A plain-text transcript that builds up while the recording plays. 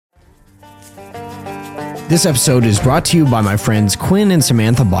This episode is brought to you by my friends Quinn and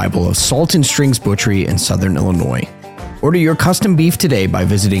Samantha Bible of Salt and Strings Butchery in Southern Illinois. Order your custom beef today by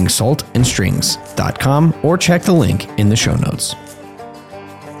visiting saltandstrings.com or check the link in the show notes.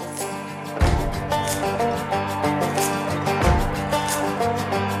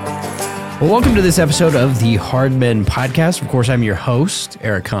 Well, welcome to this episode of the Hard Men Podcast. Of course, I'm your host,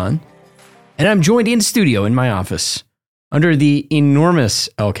 Eric Hahn, and I'm joined in studio in my office under the enormous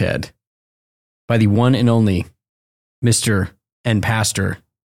elk head by the one and only Mr. and Pastor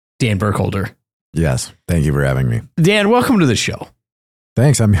Dan Burkholder. Yes, thank you for having me. Dan, welcome to the show.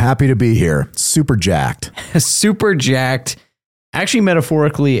 Thanks, I'm happy to be here. Super jacked. Super jacked, actually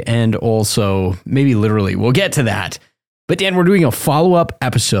metaphorically and also maybe literally. We'll get to that. But Dan, we're doing a follow-up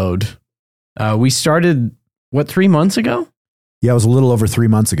episode. We started, 3 months ago? Yeah, it was a little over 3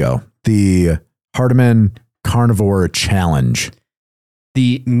 months ago. The Hardiman Carnivore Challenge.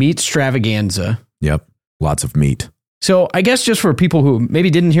 The meat extravaganza. Yep, lots of meat. So I guess just for people who maybe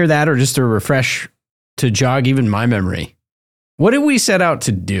didn't hear that or just to refresh, to jog even my memory, what did we set out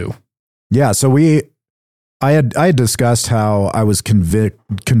to do? Yeah, so I had discussed how I was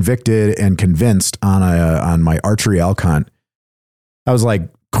convicted and convinced on my archery elk hunt. I was like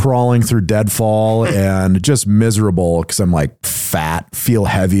crawling through deadfall and just miserable because I'm like fat, feel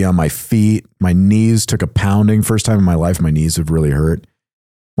heavy on my feet. My knees took a pounding. First time in my life, my knees have really hurt.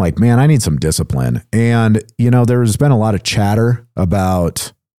 Like, man, I need some discipline. And, there's been a lot of chatter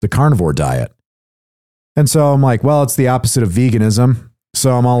about the carnivore diet. And so I'm like, well, it's the opposite of veganism.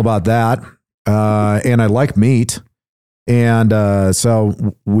 So I'm all about that. And I like meat. And so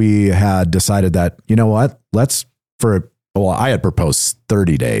we had decided that, you know what, I had proposed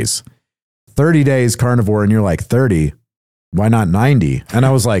 30 days. 30 days carnivore, and you're like, 30? Why not 90? And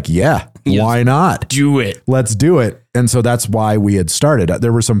I was like, yeah, why not? Do it. Let's do it. And so that's why we had started.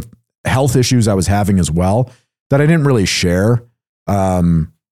 There were some health issues I was having as well that I didn't really share.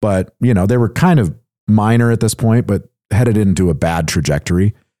 But, they were kind of minor at this point, but headed into a bad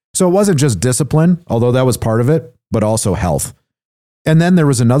trajectory. So it wasn't just discipline, although that was part of it, but also health. And then there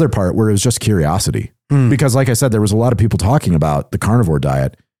was another part where it was just curiosity. Because like I said, there was a lot of people talking about the carnivore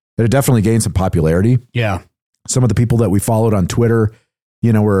diet that had definitely gained some popularity. Yeah. Some of the people that we followed on Twitter,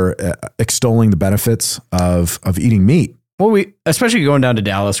 were extolling the benefits of eating meat. Well, especially going down to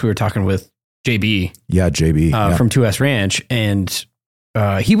Dallas, we were talking with JB. Yeah, JB. From 2S Ranch. And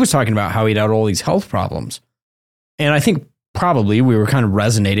he was talking about how he'd had all these health problems. And I think probably we were kind of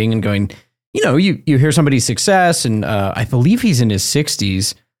resonating and going, you hear somebody's success, and I believe he's in his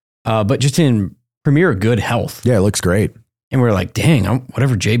 60s, but just in premier good health. Yeah, it looks great. And we're like, dang,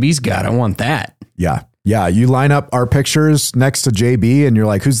 whatever JB's got, I want that. Yeah. Yeah. You line up our pictures next to JB and you're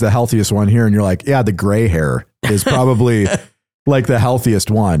like, who's the healthiest one here? And you're like, yeah, the gray hair is probably like the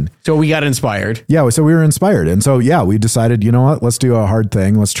healthiest one. So we got inspired. Yeah. So we were inspired. And so, yeah, we decided, you know what, let's do a hard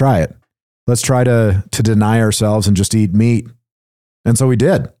thing. Let's try it. Let's try to deny ourselves and just eat meat. And so we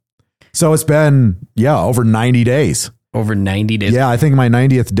did. So it's been, over 90 days. Over 90 days. Yeah, I think my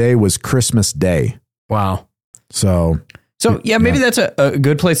 90th day was Christmas Day. Wow. So yeah, maybe that's a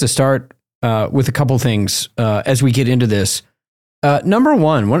good place to start with a couple things as we get into this. Number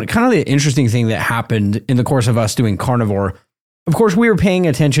one kind of the interesting thing that happened in the course of us doing carnivore, of course, we were paying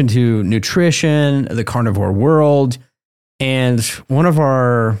attention to nutrition, the carnivore world, and one of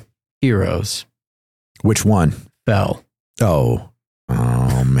our heroes. Which one? Fell. Oh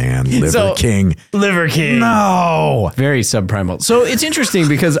man, Liver King. Liver King. No. Very subprimal. So it's interesting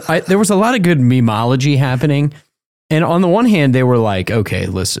because there was a lot of good memology happening. And on the one hand, they were like, okay,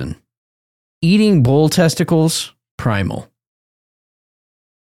 listen, eating bull testicles, primal.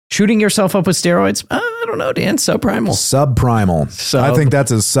 Shooting yourself up with steroids? I don't know, Dan, subprimal. Subprimal. I think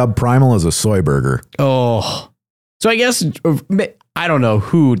that's as subprimal as a soy burger. Oh. So I guess, I don't know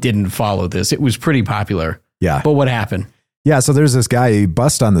who didn't follow this. It was pretty popular. Yeah. But what happened? Yeah, so there's this guy, he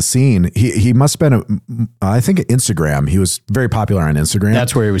bust on the scene. He must have been, I think Instagram. He was very popular on Instagram.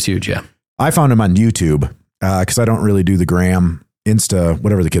 That's where he was huge, yeah. I found him on YouTube because I don't really do the gram, Insta,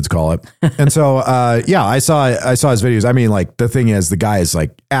 whatever the kids call it. And so, I saw his videos. I mean, like, the thing is, the guy is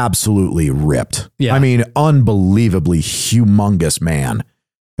like absolutely ripped. Yeah. I mean, unbelievably humongous man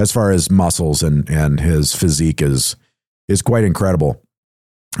as far as muscles and his physique is quite incredible.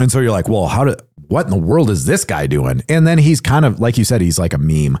 And so you're like, well, what in the world is this guy doing? And then he's kind of, like you said, he's like a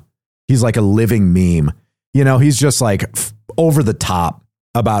meme. He's like a living meme. He's just like over the top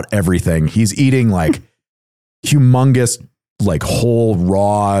about everything. He's eating like humongous, like whole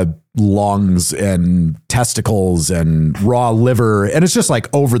raw lungs and testicles and raw liver. And it's just like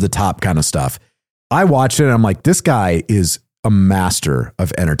over the top kind of stuff. I watched it and I'm like, this guy is a master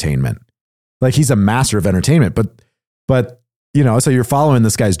of entertainment. Like he's a master of entertainment, but you know, so you're following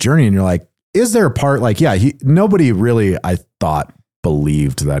this guy's journey and you're like, is there a part like, yeah, nobody really, I thought,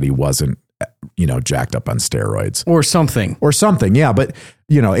 believed that he wasn't, you know, jacked up on steroids or something. Yeah. But,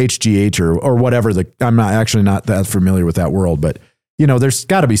 you know, HGH or whatever I'm not that familiar with that world, but you know, there's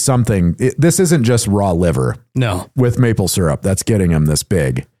got to be something. This isn't just raw liver. No. With maple syrup that's getting him this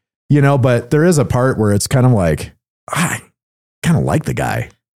big, you know, but there is a part where it's kind of like, I kind of like the guy.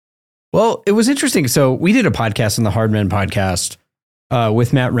 Well, it was interesting. So we did a podcast on the Hardman podcast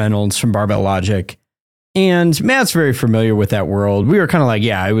with Matt Reynolds from Barbell Logic. And Matt's very familiar with that world. We were kind of like,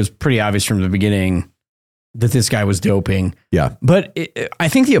 yeah, it was pretty obvious from the beginning that this guy was doping. Yeah. But I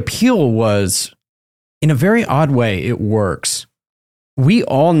think the appeal was, in a very odd way, it works. We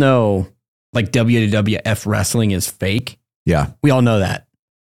all know like WWF wrestling is fake. Yeah. We all know that.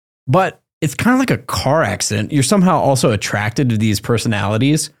 But it's kind of like a car accident. You're somehow also attracted to these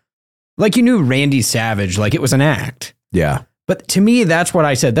personalities. Like you knew Randy Savage, like it was an act. Yeah. But to me, that's what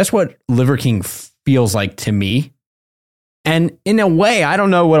I said. That's what Liver King feels like to me. And in a way, I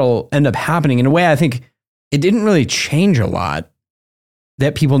don't know what'll end up happening. In a way, I think it didn't really change a lot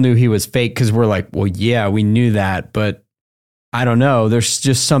that people knew he was fake because we're like, well, yeah, we knew that. But I don't know. There's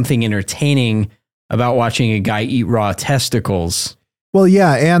just something entertaining about watching a guy eat raw testicles. Well,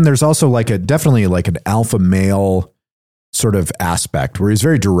 yeah. And there's also like definitely like an alpha male sort of aspect where he's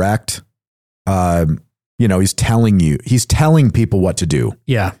very direct. You know, he's telling people what to do.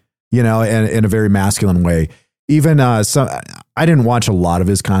 Yeah. You know, and in a very masculine way. Even I didn't watch a lot of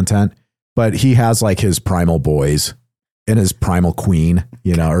his content, but he has like his primal boys and his primal queen,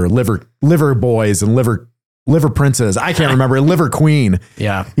 you know, or liver boys and liver princess. I can't remember. Liver queen.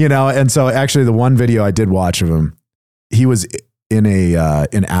 Yeah. You know, and so actually the one video I did watch of him, he was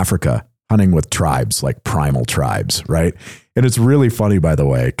in Africa hunting with tribes, like primal tribes, right? And it's really funny, by the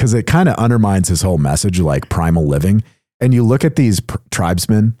way, because it kind of undermines his whole message, like primal living. And you look at these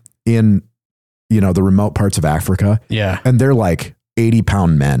tribesmen in, you know, the remote parts of Africa. Yeah. And they're like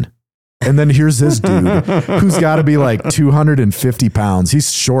 80-pound men. And then here's this dude who's got to be like 250 pounds.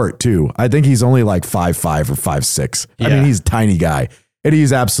 He's short too. I think he's only like 5'5" or 5'6". Yeah. I mean, he's a tiny guy. And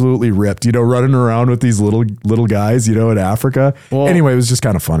he's absolutely ripped, you know, running around with these little guys, you know, in Africa. Well, anyway, it was just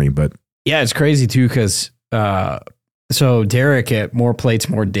kind of funny, but. Yeah, it's crazy too, because so Derek at More Plates,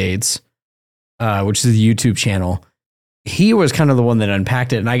 More Dates, which is the YouTube channel, he was kind of the one that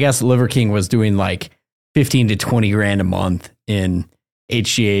unpacked it. And I guess Liver King was doing like 15 to 20 grand a month in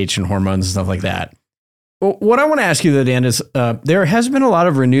HGH and hormones and stuff like that. Well, what I want to ask you though, Dan, is there has been a lot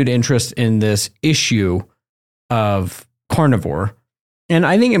of renewed interest in this issue of carnivore. And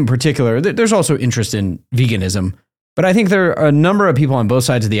I think in particular, there's also interest in veganism, but I think there are a number of people on both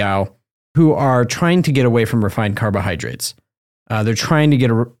sides of the aisle who are trying to get away from refined carbohydrates. They're trying to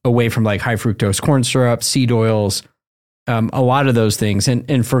get away from like high fructose corn syrup, seed oils, a lot of those things,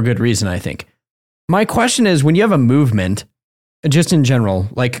 and for good reason, I think. My question is, when you have a movement, just in general,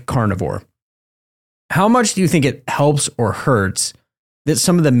 like carnivore, how much do you think it helps or hurts that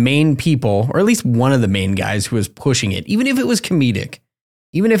some of the main people, or at least one of the main guys who was pushing it, even if it was comedic,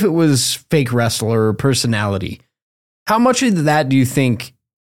 even if it was fake wrestler or personality, how much of that do you think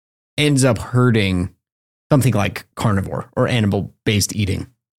ends up hurting something like carnivore or animal-based eating?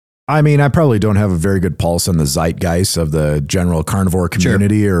 I mean, I probably don't have a very good pulse on the zeitgeist of the general carnivore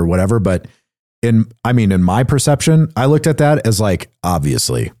community or whatever, but in my perception, I looked at that as like,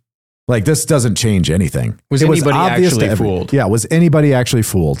 obviously, like this doesn't change anything. Was anybody actually fooled? Yeah. Was anybody actually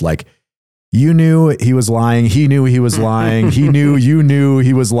fooled? Like you knew he was lying. He knew he was lying. He knew you knew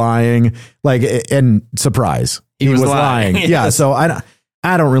he was lying. Like, and surprise, he was lying. Yes. Yeah. So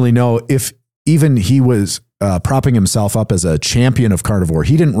I don't really know if even he was propping himself up as a champion of carnivore.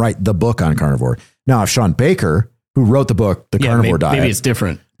 He didn't write the book on carnivore. Now, if Sean Baker, who wrote the book, The Carnivore Diet, maybe it's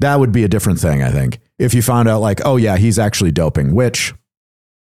different. That would be a different thing, I think. If you found out like, oh yeah, he's actually doping, which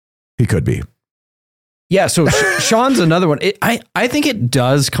he could be. Yeah. So Sean's another one. I think it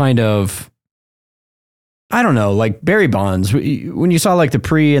does kind of, I don't know, like Barry Bonds, when you saw like the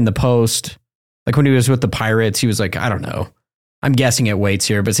pre and the post, like when he was with the Pirates, he was like, I don't know, I'm guessing at weights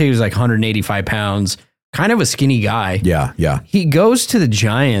here, but say he was like 185 pounds, kind of a skinny guy. Yeah. Yeah. He goes to the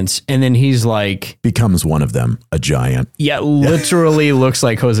Giants and then he's like, becomes one of them, a giant. Yeah. Literally looks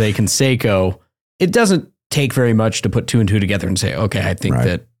like Jose Canseco. It doesn't take very much to put two and two together and say, okay, I think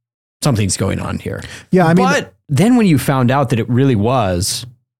that something's going on here. Yeah. I mean, but then when you found out that it really was,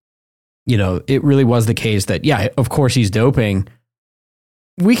 you know, it really was the case that, yeah, of course he's doping.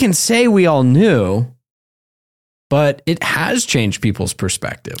 We can say we all knew, but it has changed people's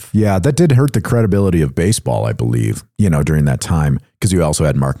perspective. Yeah, that did hurt the credibility of baseball, I believe, during that time, because you also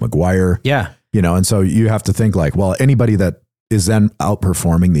had Mark McGwire. Yeah. And so you have to think like, well, anybody that is then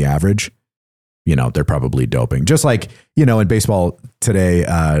outperforming the average, they're probably doping. Just like, in baseball today,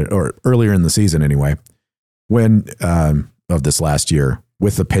 or earlier in the season anyway, when of this last year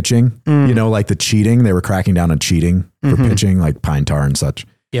with the pitching, like the cheating, they were cracking down on cheating for pitching, like pine tar and such.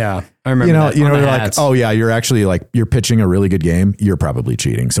 Yeah, I remember that. You're like, oh yeah, you're actually like, you're pitching a really good game. You're probably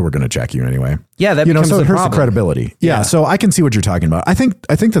cheating. So we're going to check you anyway. Yeah, that becomes so it the hurts problem. the credibility. Yeah. So I can see what you're talking about. I think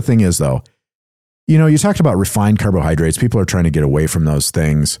the thing is though, you talked about refined carbohydrates. People are trying to get away from those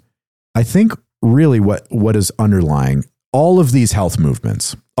things. I think really what is underlying all of these health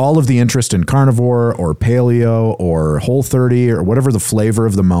movements, all of the interest in carnivore or paleo or Whole30 or whatever the flavor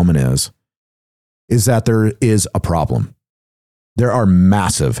of the moment is that there is a problem. There are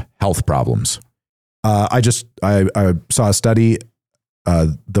massive health problems. I saw a study.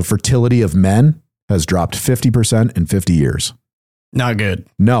 The fertility of men has dropped 50% in 50 years. Not good.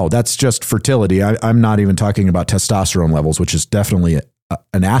 No, that's just fertility. I'm not even talking about testosterone levels, which is definitely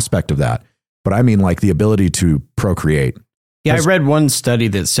an aspect of that. But I mean like the ability to procreate. Yeah, I read one study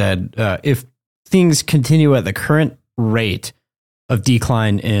that said if things continue at the current rate of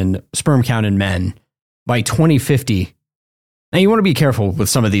decline in sperm count in men by 2050. Now, you want to be careful with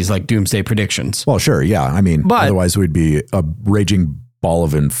some of these like doomsday predictions. Well, sure. Yeah. I mean, otherwise we'd be a raging ball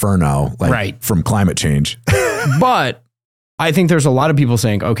of inferno from climate change. But I think there's a lot of people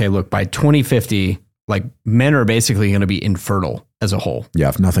saying, okay, look, by 2050, like men are basically going to be infertile as a whole. Yeah.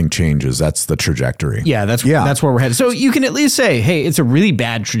 If nothing changes, that's the trajectory. Yeah. That's where we're headed. So you can at least say, hey, it's a really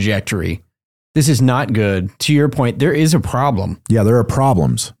bad trajectory. This is not good. To your point, there is a problem. Yeah, there are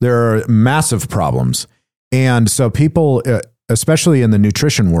problems. There are massive problems. And so people, especially in the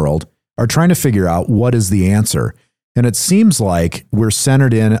nutrition world, are trying to figure out what is the answer. And it seems like we're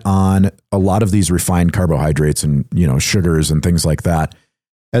centered in on a lot of these refined carbohydrates and, sugars and things like that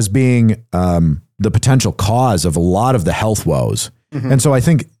as being the potential cause of a lot of the health woes. Mm-hmm. And so I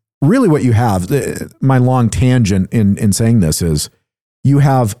think really what you have, my long tangent in saying this is you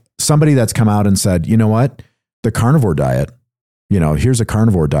have somebody that's come out and said, you know what, the carnivore diet, here's a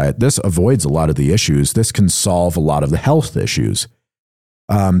carnivore diet. This avoids a lot of the issues. This can solve a lot of the health issues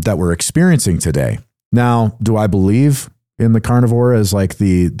that we're experiencing today. Now, do I believe in the carnivore as like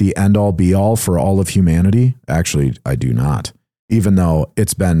the end all be all for all of humanity? Actually, I do not, even though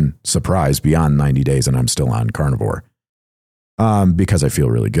it's been surprised beyond 90 days and I'm still on carnivore because I feel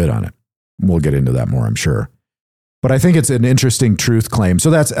really good on it. We'll get into that more, I'm sure. But I think it's an interesting truth claim.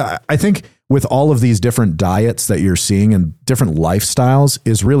 So that's, I think with all of these different diets that you're seeing and different lifestyles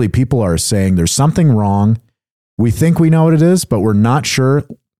is really people are saying there's something wrong. We think we know what it is, but we're not sure.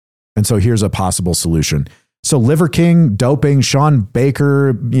 And so here's a possible solution. So Liver King doping, Sean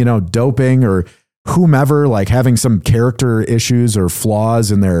Baker, doping or whomever, like having some character issues or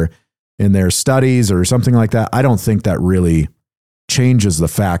flaws in their studies or something like that. I don't think that really changes the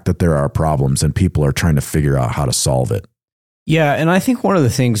fact that there are problems and people are trying to figure out how to solve it. Yeah, and I think one of the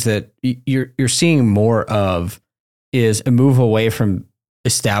things that you're seeing more of is a move away from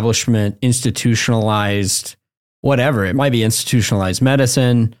establishment, institutionalized, whatever. It might be institutionalized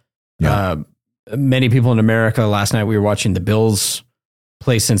medicine. Yeah. Many people in America, last night we were watching the Bills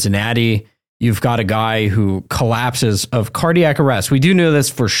play Cincinnati. You've got a guy who collapses of cardiac arrest. We do know this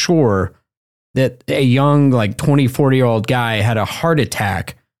for sure, that a young, like 20, 40-year-old guy had a heart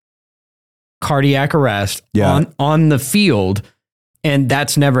attack, cardiac arrest on the field. And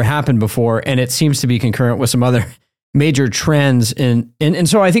that's never happened before. And it seems to be concurrent with some other major trends. And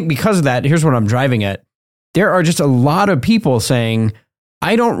so I think because of that, here's what I'm driving at. There are just a lot of people saying,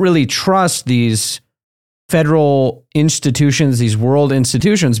 I don't really trust these federal institutions, these world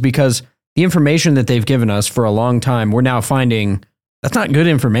institutions, because the information that they've given us for a long time, we're now finding that's not good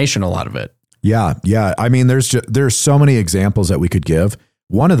information, a lot of it. Yeah. Yeah. I mean, there's so many examples that we could give.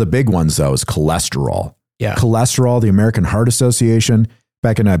 One of the big ones though is cholesterol. Yeah. Cholesterol, the American Heart Association,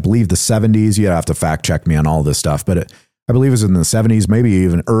 back in, I believe, the 70s, you have to fact check me on all this stuff, but I believe it was in the 70s, maybe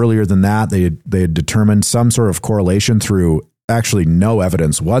even earlier than that. They had determined some sort of correlation through actually no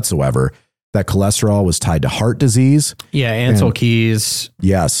evidence whatsoever that cholesterol was tied to heart disease. Yeah. Ansel Keys.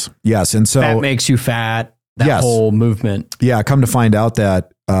 Yes. Yes. And so that makes you fat, that whole movement. Yeah. Come to find out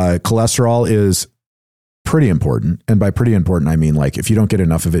that cholesterol is pretty important. And by pretty important, I mean, like if you don't get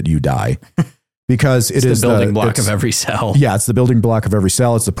enough of it, you die. Because it is the building block of every cell. Yeah, it's the building block of every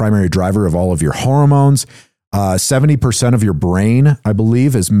cell. It's the primary driver of all of your hormones. 70% of your brain, I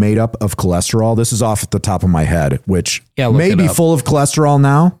believe, is made up of cholesterol. This is off the top of my head, which may be full of cholesterol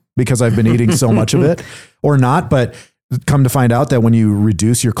now. because I've been eating so much of it or not. But come to find out that when you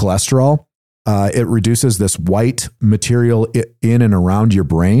reduce your cholesterol, it reduces this white material in and around your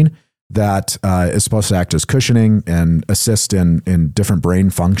brain that is supposed to act as cushioning and assist in different brain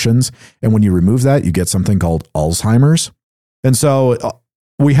functions. And when you remove that, you get something called Alzheimer's. And so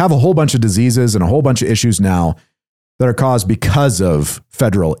we have a whole bunch of diseases and a whole bunch of issues now that are caused because of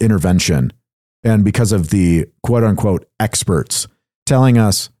federal intervention and because of the quote unquote experts telling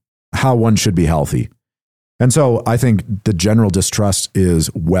us how one should be healthy. And so I think the general distrust is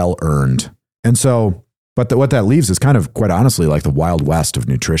well earned. And so, but what that leaves is kind of, quite honestly, like the Wild West of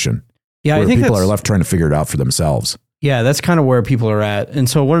nutrition. Yeah, where I think people are left trying to figure it out for themselves. Yeah, that's kind of where people are at. And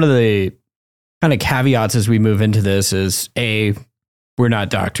so one of the kind of caveats as we move into this is we're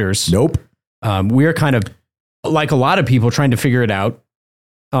not doctors. Nope. We're kind of like a lot of people trying to figure it out.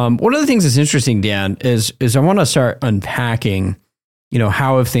 One of the things that's interesting, Dan, is I want to start unpacking,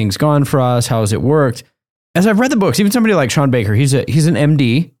 how have things gone for us? How has it worked? As I've read the books, even somebody like Sean Baker, he's an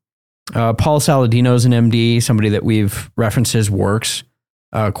MD. Paul Saladino is an MD, somebody that we've referenced his works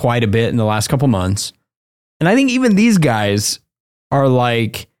quite a bit in the last couple months. And I think even these guys are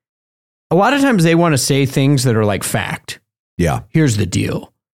like, a lot of times they want to say things that are like fact. Yeah. Here's the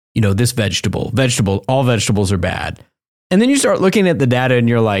deal. This all vegetables are bad. And then you start looking at the data and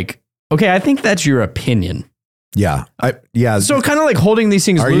you're like, okay, I think that's your opinion. Yeah. So kind of like holding these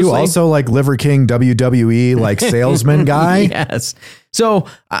things loosely. Are you also like Liver King WWE, like salesman guy? Yes. So,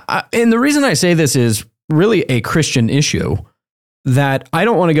 and the reason I say this is really a Christian issue, that I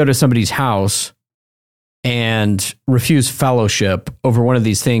don't want to go to somebody's house and refuse fellowship over one of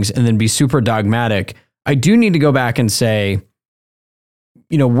these things and then be super dogmatic. I do need to go back and say,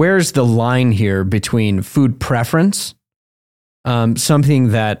 where's the line here between food preference, something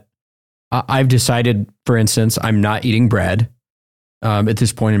that I've decided, for instance, I'm not eating bread at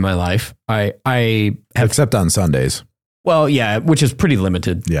this point in my life. I have, except on Sundays. Well, yeah, which is pretty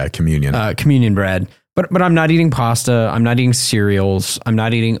limited. Yeah, communion bread. But I'm not eating pasta. I'm not eating cereals. I'm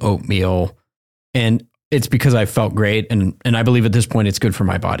not eating oatmeal. And it's because I felt great. And I believe at this point it's good for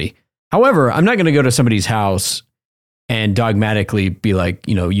my body. However, I'm not going to go to somebody's house and dogmatically be like,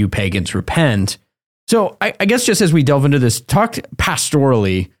 you pagans repent. So I guess just as we delve into this, talk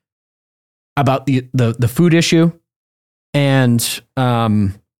pastorally about the food issue. And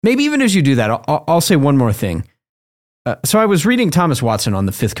maybe even as you do that, I'll say one more thing. So I was reading Thomas Watson on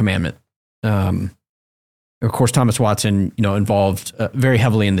the Fifth Commandment. Of course, Thomas Watson, involved very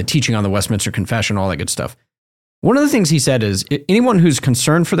heavily in the teaching on the Westminster Confession, all that good stuff. One of the things he said is anyone who's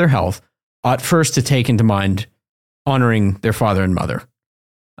concerned for their health ought first to take into mind honoring their father and mother.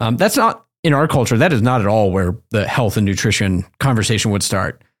 That's not in our culture. That is not at all where the health and nutrition conversation would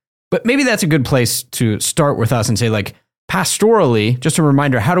start. But maybe that's a good place to start with us and say, like, pastorally, just a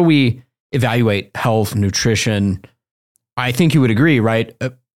reminder, how do we evaluate health, nutrition? I think you would agree, right?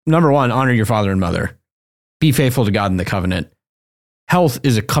 Number one, honor your father and mother. Be faithful to God in the covenant. Health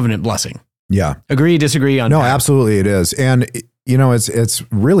is a covenant blessing. Yeah. Agree, disagree on No, that? absolutely it is. And,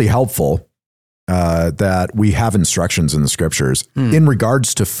 it's really helpful that we have instructions in the scriptures in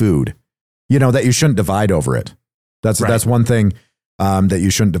regards to food, that you shouldn't divide over it. That's one thing that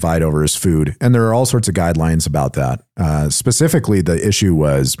you shouldn't divide over is food. And there are all sorts of guidelines about that. Specifically, the issue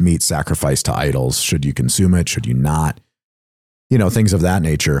was meat sacrificed to idols. Should you consume it? Should you not? Things of that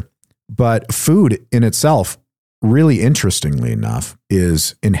nature. But food in itself, really interestingly enough,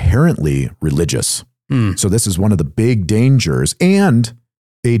 is inherently religious. So this is one of the big dangers and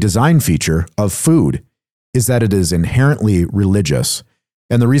a design feature of food is that it is inherently religious.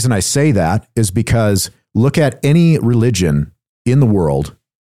 And the reason I say that is because look at any religion in the world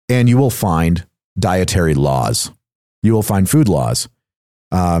and you will find dietary laws. You will find food laws.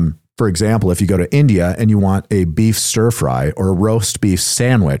 For example, if you go to India and you want a beef stir fry or a roast beef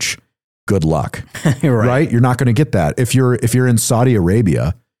sandwich, good luck, right? You're not going to get that. If you're in Saudi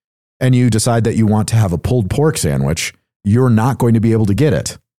Arabia and you decide that you want to have a pulled pork sandwich, you're not going to be able to get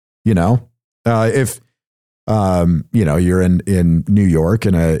it. If you're in New York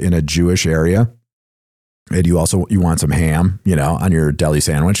in a Jewish area and you want some ham, on your deli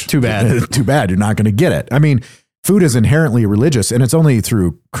sandwich. Too bad. Too bad. You're not going to get it. I mean, food is inherently religious, and it's only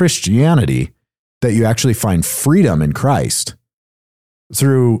through Christianity that you actually find freedom in Christ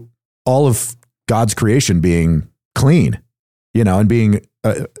through all of God's creation being clean, and being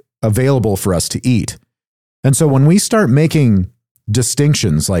available for us to eat. And so when we start making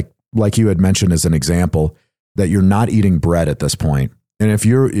distinctions, like you had mentioned as an example, that you're not eating bread at this point, and if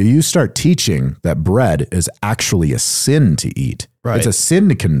you start teaching that bread is actually a sin to eat, it's a sin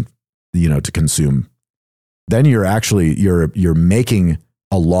to consume, then you're making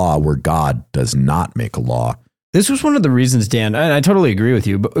a law where God does not make a law. This was one of the reasons, Dan, and I totally agree with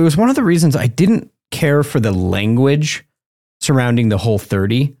you, but it was one of the reasons I didn't care for the language surrounding the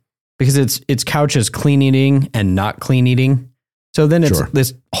Whole30, because it's couched as clean eating and not clean eating. So then it's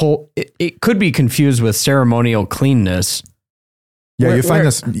this whole, it could be confused with ceremonial cleanness. Yeah, you find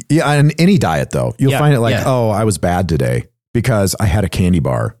this in any diet, though. You'll find it like, oh, I was bad today because I had a candy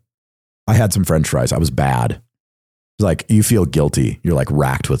bar. I had some French fries. I was bad. It's like you feel guilty. You're like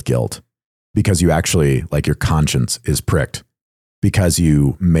racked with guilt because you actually, like, your conscience is pricked because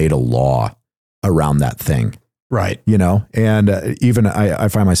you made a law around that thing. Right. You know, and even I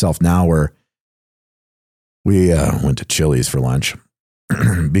find myself now where we went to Chili's for lunch.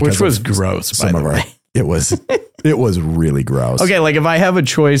 Which was gross, by the way. It was really gross. Okay, like if I have a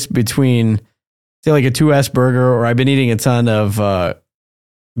choice between, say, like a 2S burger, or I've been eating a ton of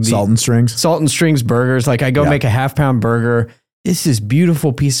Salt and Strings burgers. Like I go make a half-pound burger. This is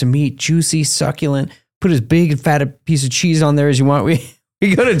beautiful piece of meat, juicy, succulent. Put as big and fat a piece of cheese on there as you want.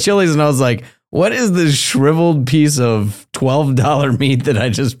 We go to Chili's and I was like, what is this shriveled piece of $12 meat that I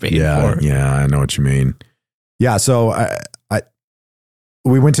just paid for? Yeah, I know what you mean. Yeah, so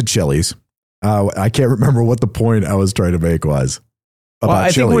we went to Chili's. I can't remember what the point I was trying to make was. Well, I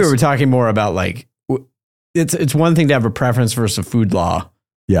think we were talking more about, like, it's one thing to have a preference versus a food law.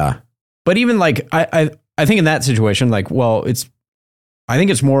 Yeah. But even like, I think in that situation, like, well, I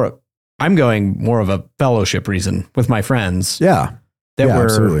think it's more, I'm going more of a fellowship reason with my friends. Yeah. That we're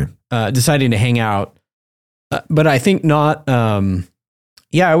absolutely. Deciding to hang out. But I think not,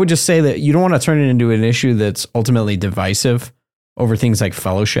 I would just say that you don't want to turn it into an issue that's ultimately divisive over things like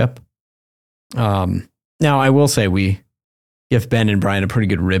fellowship. Now, I will say we give Ben and Brian a pretty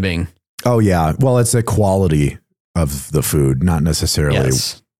good ribbing. Oh, yeah. Well, it's the quality of the food, not necessarily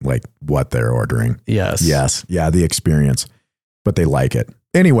like what they're ordering. Yes. Yeah, the experience. But they like it.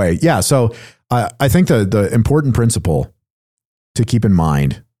 Anyway, yeah. So I think the important principle to keep in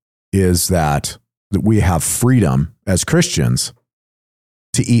mind is that we have freedom as Christians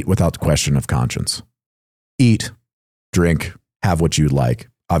to eat without the question of conscience. Eat, drink, have what you like.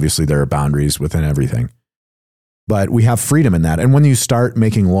 Obviously, there are boundaries within everything. But we have freedom in that. And when you start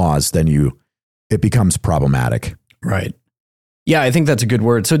making laws, then it becomes problematic. Right. Yeah, I think that's a good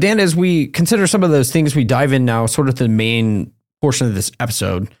word. So, Dan, as we consider some of those things, we dive in now, sort of the main portion of this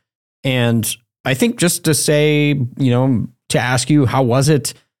episode. And I think just to say, to ask you, how was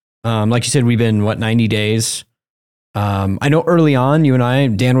it? Like you said, we've been, 90 days? I know early on, you and I,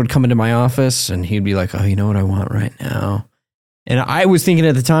 Dan would come into my office and he'd be like, oh, you know what I want right now? And I was thinking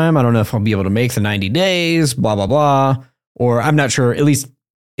at the time, I don't know if I'll be able to make the 90 days, blah, blah, blah. Or I'm not sure, at least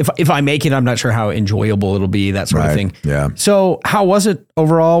if I make it, I'm not sure how enjoyable it'll be, that sort of thing. Yeah. So how was it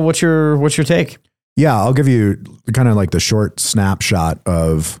overall? What's your take? Yeah, I'll give you kind of like the short snapshot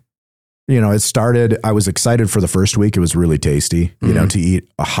of, it started, I was excited for the first week. It was really tasty, to eat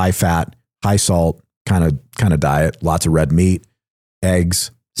a high fat, high salt kind of diet, lots of red meat,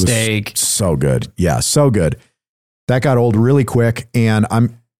 eggs, steak. So good. Yeah, so good. That got old really quick. And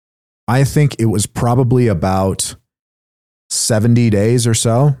I think it was probably about 70 days or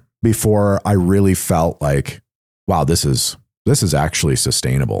so before I really felt like, wow, this is actually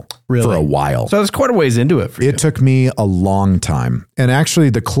sustainable for a while. So it's quite a ways into it for you. It took me a long time. And actually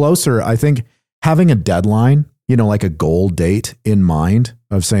the closer, I think having a deadline, like a goal date in mind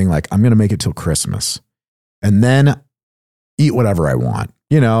of saying like, I'm going to make it till Christmas and then eat whatever I want,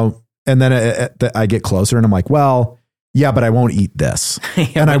 and then I get closer and I'm like, well, yeah, but I won't eat this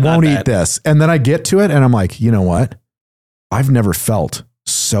and I won't eat this. And then I get to it and I'm like, you know what? I've never felt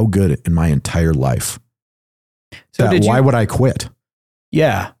so good in my entire life. So why would I quit?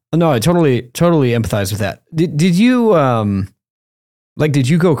 Yeah, no, I totally empathize with that. Did you did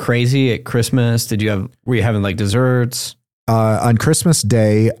you go crazy at Christmas? Were you having like desserts? On Christmas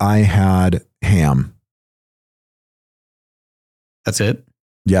Day, I had ham. That's it?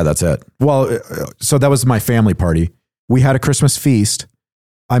 Yeah, that's it. Well, so that was my family party. We had a Christmas feast.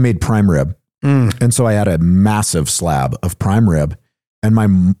 I made prime rib. And so I had a massive slab of prime rib. And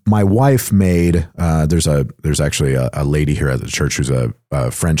my wife made, there's actually a lady here at the church who's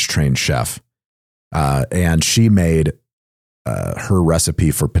a French trained chef. And she made her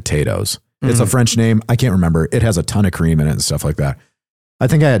recipe for potatoes. It's a French name. I can't remember. It has a ton of cream in it and stuff like that. I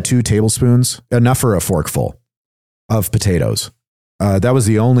think I had 2 tablespoons, enough for a forkful of potatoes. That was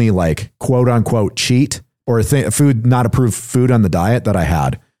the only like quote unquote cheat or food, not approved food on the diet that I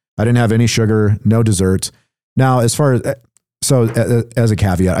had. I didn't have any sugar, no desserts. Now, as a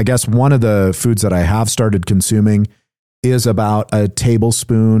caveat, I guess one of the foods that I have started consuming is about a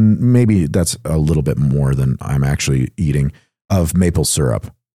tablespoon, maybe that's a little bit more than I'm actually eating, of maple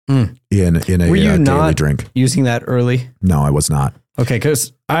syrup Mm. in a Were you daily not drink. using that early? No, I was not. Okay,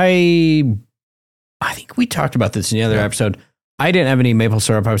 because I think we talked about this in the other episode. I didn't have any maple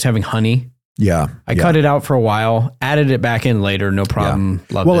syrup. I was having honey. Yeah. I cut it out for a while, added it back in later, no problem.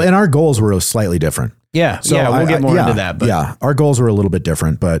 Loved Well, it. and our goals were slightly different. Yeah, So we'll get more into that. But yeah, our goals were a little bit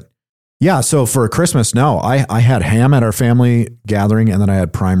different, but yeah. So for Christmas, no, I had ham at our family gathering, and then I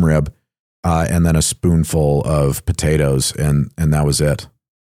had prime rib, and then a spoonful of potatoes, and that was it.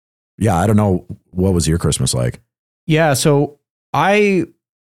 Yeah, I don't know, what was your Christmas like? yeah, so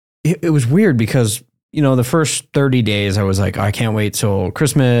it was weird because, the first 30 days I was like, I can't wait till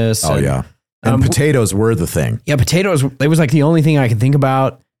Christmas. Oh yeah, and potatoes were the thing. Yeah, potatoes, it was like the only thing I could think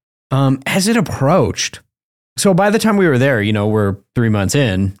about as it approached. So by the time we were there, we're 3 months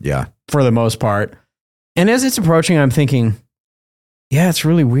in Yeah, for the most part. And as it's approaching, I'm thinking, yeah, it's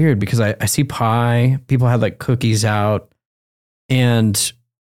really weird because I see pie. People had like cookies out and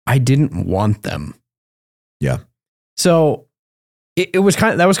I didn't want them. Yeah. So that was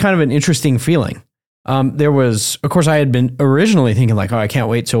kind of an interesting feeling. There was, of course, I had been originally thinking like, oh, I can't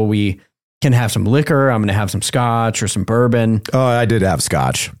wait till we can have some liquor. I'm going to have some scotch or some bourbon. Oh, I did have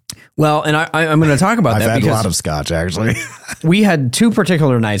scotch. Well, and I'm going to talk about that I've had because a lot of scotch actually. we had 2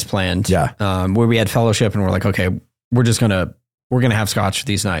 particular nights planned. Yeah. Where we had fellowship and we're like, okay, we're going to have scotch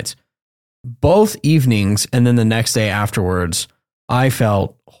these nights. Both evenings and then the next day afterwards, I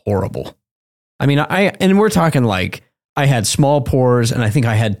felt horrible. I mean, and we're talking like I had small pours and I think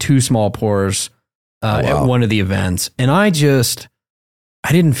I had 2 small pours at one of the events. And I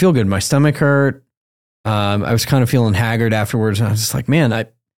didn't feel good. My stomach hurt. I was kind of feeling haggard afterwards. And I was just like, man,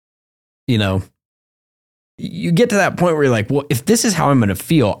 you get to that point where you're like, well, if this is how I'm going to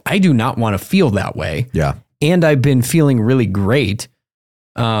feel, I do not want to feel that way. Yeah. And I've been feeling really great.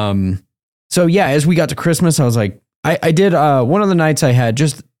 So yeah, as we got to Christmas, I was like, I did, one of the nights I had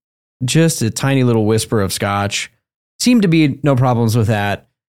just a tiny little whisper of scotch. Seemed to be no problems with that.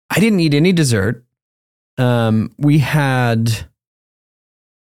 I didn't eat any dessert. We had,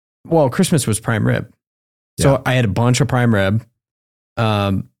 Christmas was prime rib. So Yeah. I had a bunch of prime rib,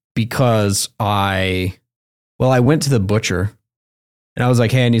 because I went to the butcher and I was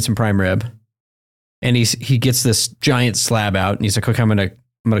like, hey, I need some prime rib. And he gets this giant slab out and he's like, okay, I'm going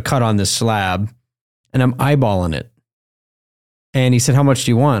to cut on this slab and I'm eyeballing it. And he said, how much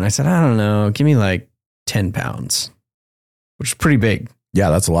do you want? I said, I don't know. Give me like 10 pounds, which is pretty big. Yeah,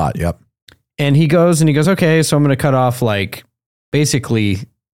 that's a lot. Yep. And he goes, okay, so I'm going to cut off like basically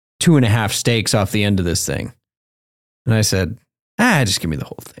 2.5 steaks off the end of this thing. And I said, just give me the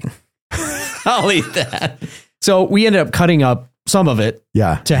whole thing. I'll eat that. So we ended up cutting up some of it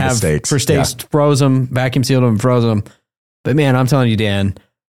to have steaks. for steaks, froze them, vacuum sealed them, froze them. But man, I'm telling you, Dan,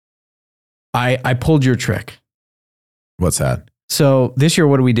 I pulled your trick. What's that? So this year,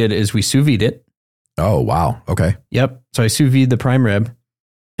 what we did is we sous vide it. Oh, wow. Okay. Yep. So I sous vide the prime rib.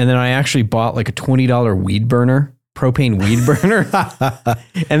 And then I actually bought like a $20 weed burner, propane weed burner.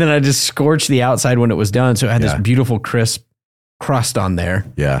 And then I just scorched the outside when it was done. So it had this beautiful crisp crust on there.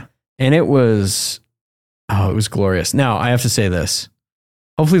 Yeah. And it was glorious. Now I have to say this.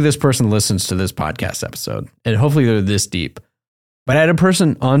 Hopefully this person listens to this podcast episode and hopefully they're this deep. But I had a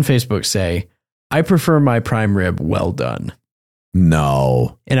person on Facebook say, I prefer my prime rib well done.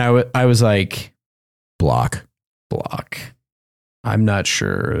 No. And I was like, block. I'm not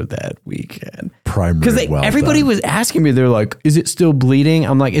sure that we can. Prime rib. Because everybody was asking me, they're like, is it still bleeding?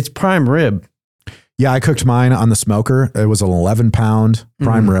 I'm like, it's prime rib. Yeah, I cooked mine on the smoker. It was an 11-pound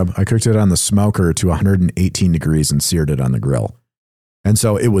prime rib. I cooked it on the smoker to 118 degrees and seared it on the grill. And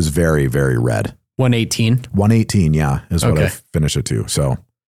so it was very, very red. 118? 118, yeah, is what I finished it to. So,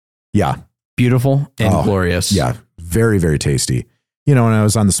 yeah. Beautiful and glorious. Yeah, very, very tasty. When I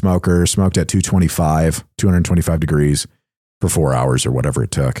was on the smoker, smoked at 225 degrees for 4 hours or whatever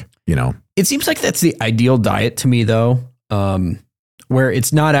it took, It seems like that's the ideal diet to me, though, where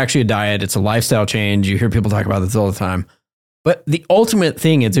it's not actually a diet. It's a lifestyle change. You hear people talk about this all the time. But the ultimate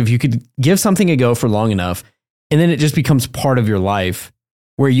thing is if you could give something a go for long enough, and then it just becomes part of your life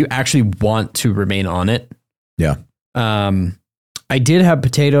where you actually want to remain on it. Yeah. I did have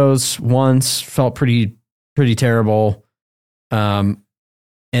potatoes once, felt pretty terrible. And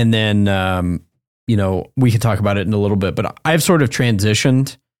then, we could talk about it in a little bit, but I've sort of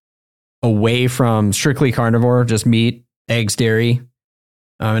transitioned away from strictly carnivore, just meat, eggs, dairy.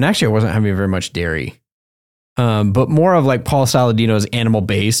 And actually I wasn't having very much dairy. But more of like Paul Saladino's animal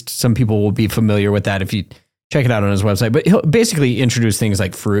based. Some people will be familiar with that if you check it out on his website, but he'll basically introduce things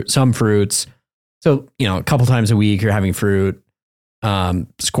like some fruits. So, a couple times a week you're having fruit,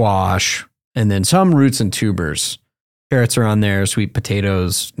 squash, and then some roots and tubers. Carrots are on there. Sweet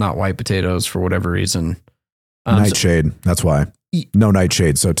potatoes, not white potatoes for whatever reason. Nightshade. That's why. No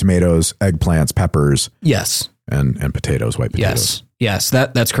nightshade. So tomatoes, eggplants, peppers. Yes. And potatoes, white potatoes. Yes.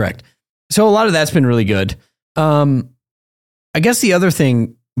 That's correct. So a lot of that's been really good. I guess the other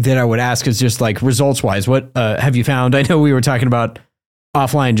thing that I would ask is just like results wise, what have you found? I know we were talking about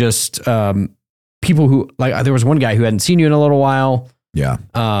offline, just people who like, there was one guy who hadn't seen you in a little while. Yeah.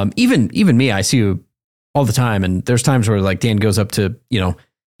 Even me, I see you all the time. And there's times where like Dan goes up to,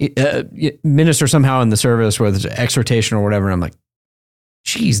 minister somehow in the service, whether it's exhortation or whatever. And I'm like,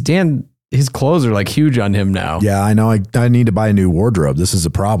 geez, Dan, his clothes are like huge on him now. Yeah, I know. I need to buy a new wardrobe. This is a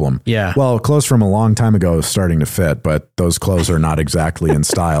problem. Yeah. Well, clothes from a long time ago is starting to fit, but those clothes are not exactly in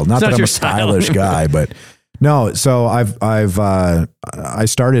style. Not that I'm a stylish guy, but no. So I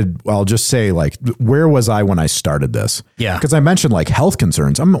started, I'll just say like, where was I when I started this? Yeah. Because I mentioned like health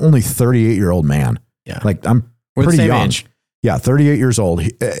concerns. I'm only 38-year-old man. Yeah. Like We're pretty young. Age. Yeah. 38 years old.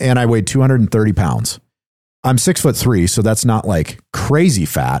 And I weighed 230 pounds. I'm 6'3", so that's not like crazy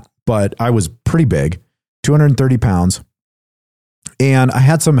fat, but I was pretty big, 230 pounds. And I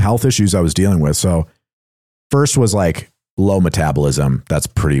had some health issues I was dealing with. So first was like low metabolism. That's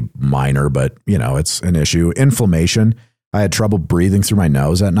pretty minor, but it's an issue. Inflammation. I had trouble breathing through my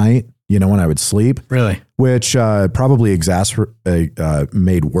nose at night, when I would sleep. Really? Which probably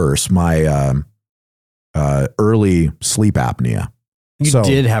made worse my early sleep apnea. You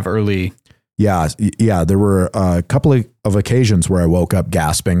did have early... Yeah. There were a couple of occasions where I woke up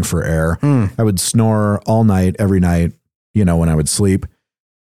gasping for air. I would snore all night, every night, when I would sleep.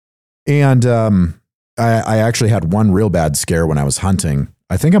 And I actually had one real bad scare when I was hunting.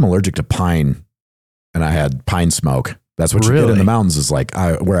 I think I'm allergic to pine, and I had pine smoke. That's what you get in the mountains is like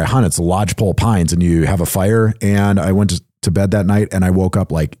where I hunt. It's lodgepole pines, and you have a fire. And I went to bed that night, and I woke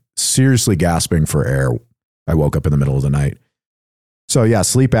up like seriously gasping for air. I woke up in the middle of the night. So yeah,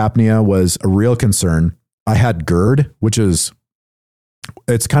 sleep apnea was a real concern. I had GERD,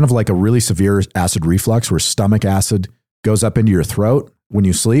 it's kind of like a really severe acid reflux where stomach acid goes up into your throat when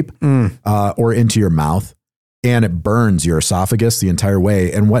you sleep or into your mouth, and it burns your esophagus the entire way.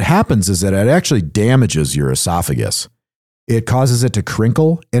 And what happens is that it actually damages your esophagus. It causes it to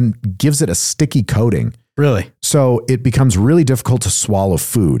crinkle and gives it a sticky coating. Really? So it becomes really difficult to swallow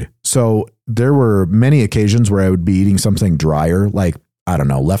food. So there were many occasions where I would be eating something drier, like, I don't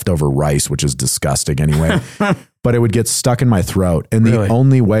know, leftover rice, which is disgusting anyway, but it would get stuck in my throat. And the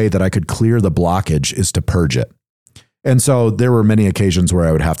only way that I could clear the blockage is to purge it. And so there were many occasions where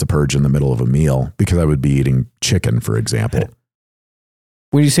I would have to purge in the middle of a meal because I would be eating chicken, for example.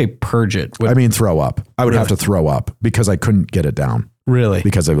 When you say purge it, I mean throw up. I would have to throw up because I couldn't get it down. Really?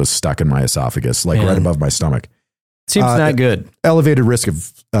 Because it was stuck in my esophagus, like right above my stomach. Seems not good. Elevated risk of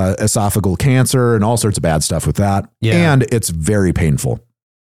esophageal cancer and all sorts of bad stuff with that. Yeah. And it's very painful.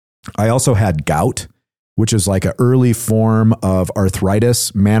 I also had gout, which is like an early form of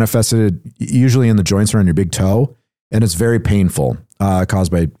arthritis manifested usually in the joints around your big toe. And it's very painful,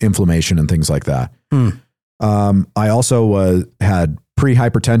 caused by inflammation and things like that. I also had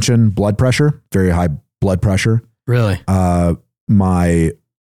pre-hypertension, blood pressure, very high blood pressure. Really? I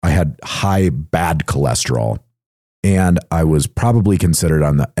had high bad cholesterol, and I was probably considered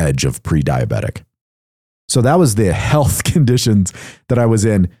on the edge of pre-diabetic. So that was the health conditions that I was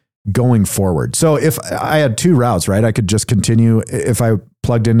in going forward. So if I had two routes, right, I could just continue. If I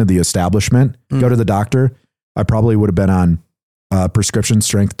plugged into the establishment, go to the doctor, I probably would have been on prescription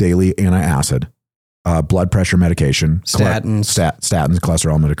strength daily antacid, blood pressure medication, statins,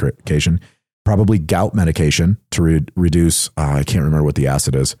 cholesterol medication, probably gout medication to reduce, I can't remember what the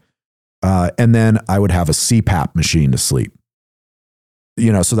acid is. And then I would have a CPAP machine to sleep,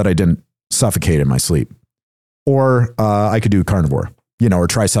 so that I didn't suffocate in my sleep. Or I could do carnivore, or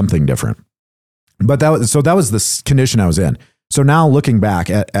try something different. But that was the condition I was in. So now looking back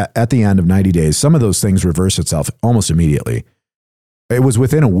at the end of 90 days, some of those things reverse itself almost immediately. It was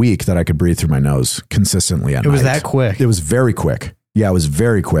within a week that I could breathe through my nose consistently at night. It was that quick? It was very quick. Yeah, it was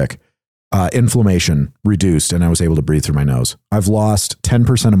very quick. Inflammation reduced, and I was able to breathe through my nose. I've lost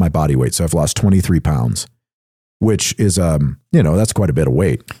 10% of my body weight, so I've lost 23 pounds, which is, that's quite a bit of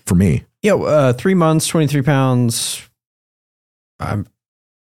weight for me. Yeah, 3 months, 23 pounds. I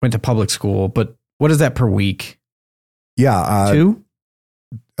went to public school, but what is that per week? Yeah. 2?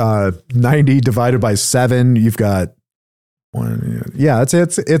 90 divided by 7, you've got 1. Yeah,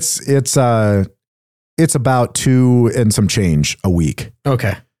 it's about 2 and some change a week.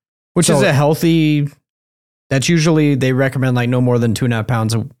 Okay. Which is a healthy, that's usually, they recommend like no more than 2.5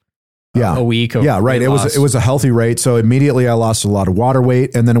 pounds a week. Of right. It was a healthy rate. So immediately I lost a lot of water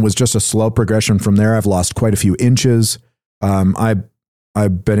weight, and then it was just a slow progression from there. I've lost quite a few inches.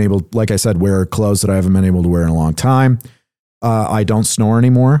 I've been able, like I said, wear clothes that I haven't been able to wear in a long time. I don't snore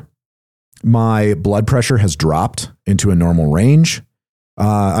anymore. My blood pressure has dropped into a normal range.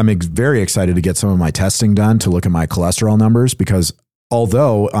 I'm very excited to get some of my testing done to look at my cholesterol numbers, because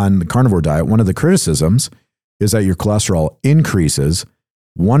although on the carnivore diet, one of the criticisms is that your cholesterol increases.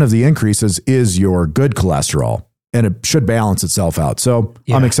 One of the increases is your good cholesterol, and it should balance itself out. So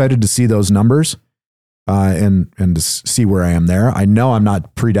I'm excited to see those numbers and to see where I am there. I know I'm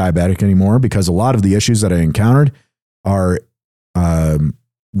not pre-diabetic anymore, because a lot of the issues that I encountered are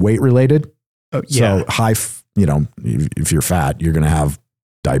weight related. So high, if you're fat, you're going to have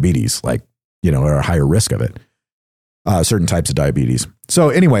diabetes, or a higher risk of it. Certain types of diabetes. So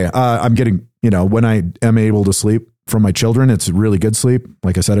anyway, I'm getting, when I am able to sleep from my children, it's really good sleep.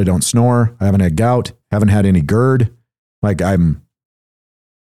 Like I said, I don't snore. I haven't had gout, haven't had any GERD. I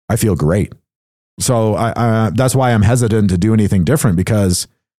feel great. So that's why I'm hesitant to do anything different, because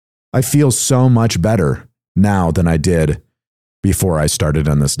I feel so much better now than I did before I started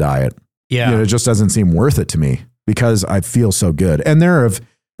on this diet. Yeah. It just doesn't seem worth it to me, because I feel so good. And there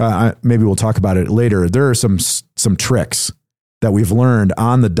are, maybe we'll talk about it later. There are some tricks that we've learned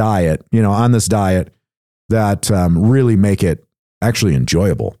on the diet, on this diet, that really make it actually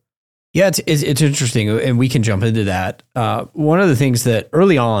enjoyable. Yeah, it's interesting, and we can jump into that. One of the things that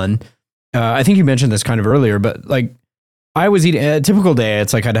early on, I think you mentioned this kind of earlier, but I was eating a typical day.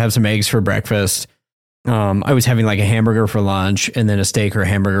 It's I'd have some eggs for breakfast. I was having a hamburger for lunch, and then a steak or a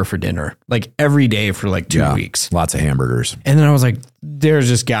hamburger for dinner, every day for 2 weeks. Lots of hamburgers. And then I was there's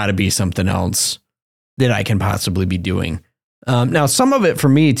just got to be something else that I can possibly be doing. Now, some of it for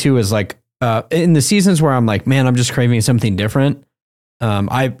me too is in the seasons where I'm man, I'm just craving something different.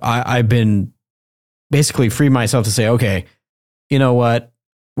 I've been basically free myself to say, okay, you know what?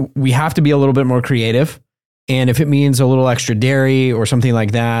 We have to be a little bit more creative. And if it means a little extra dairy or something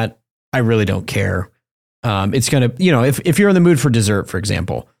like that, I really don't care. It's going to, if you're in the mood for dessert, for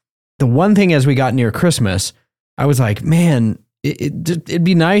example, the one thing as we got near Christmas, I was man, it'd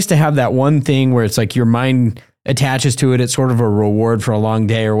be nice to have that one thing where it's your mind attaches to it. It's sort of a reward for a long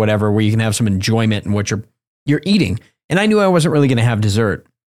day or whatever, where you can have some enjoyment in what you're eating. And I knew I wasn't really going to have dessert.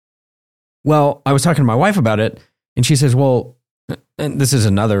 Well, I was talking to my wife about it, and she says, well, and this is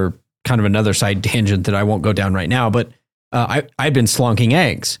another side tangent that I won't go down right now, but I'd been slonking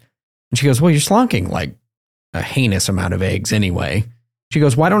eggs. And she goes, well, you're slonking a heinous amount of eggs anyway. She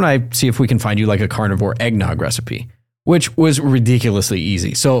goes, why don't I see if we can find you a carnivore eggnog recipe, which was ridiculously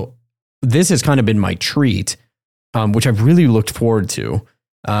easy. So this has kind of been my treat, which I've really looked forward to.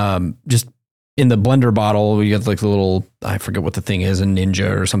 Just in the blender bottle, you get the little, I forget what the thing is, a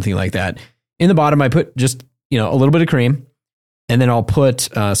Ninja or something like that. In the bottom, I put just, a little bit of cream, and then I'll put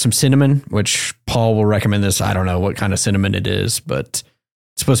some cinnamon, which Paul will recommend this. I don't know what kind of cinnamon it is, but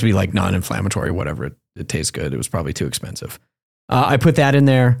it's supposed to be non-inflammatory, whatever. It tastes good. It was probably too expensive. I put that in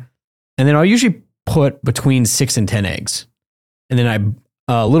there, and then I'll usually put between 6 and 10 eggs. And then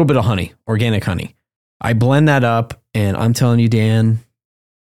a little bit of honey, organic honey. I blend that up, and I'm telling you, Dan,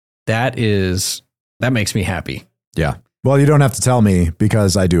 that makes me happy. Yeah. Well, you don't have to tell me,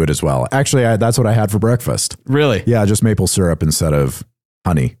 because I do it as well. Actually, that's what I had for breakfast. Really? Yeah, just maple syrup instead of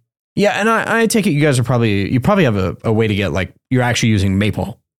honey. Yeah, and I take it you guys are you probably have a way to get you're actually using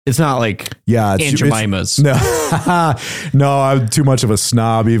maple. It's not Aunt Jemima's. No, I'm too much of a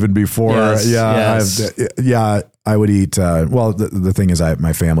snob even before. Yes. I would eat. Well, the thing is,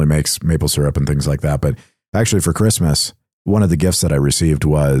 my family makes maple syrup and things like that. But actually, for Christmas, one of the gifts that I received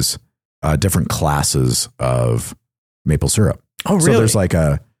was different classes of maple syrup. Oh, really? So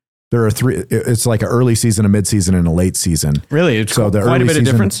there are 3. It's an early season, a mid season, and a late season. Really? It's so quite a bit of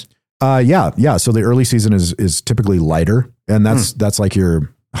difference. Yeah. So the early season is typically lighter, and that's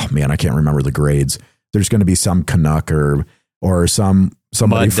your. Oh man, I can't remember the grades. There's going to be some Canuck or somebody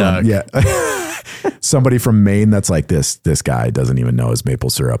Mud from somebody from Maine that's this guy doesn't even know his maple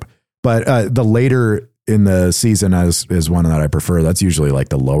syrup. But the later in the season is one that I prefer. That's usually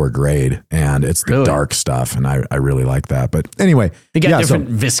the lower grade, and it's the dark stuff, and I really like that. But anyway, they got different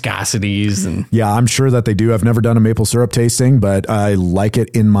viscosities, and I'm sure that they do. I've never done a maple syrup tasting, but I like it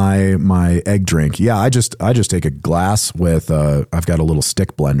in my egg drink. Yeah, I just take a glass with I've got a little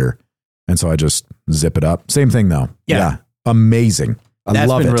stick blender, and so I just zip it up. Same thing though. Yeah. Amazing. I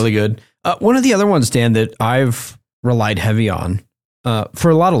love it. That's been really good. One of the other ones, Dan, that I've relied heavy on for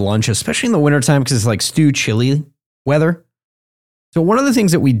a lot of lunch, especially in the wintertime, because it's stew chili weather. So one of the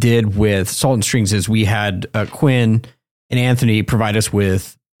things that we did with Salt and Strings is we had Quinn and Anthony provide us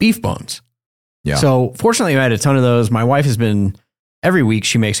with beef bones. Yeah. So fortunately, I had a ton of those. My wife has been, every week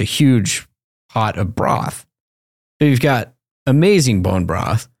she makes a huge pot of broth. So you've got amazing bone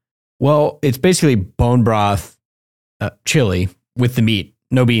broth. Well, it's basically bone broth, chili with the meat,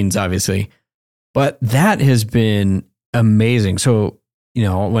 no beans, obviously. But that has been amazing. So, you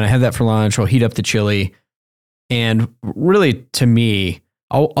know, when I have that for lunch, I'll heat up the chili. And really, to me,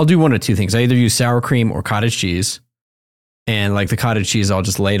 I'll do one of two things. I either use sour cream or cottage cheese. And like the cottage cheese, I'll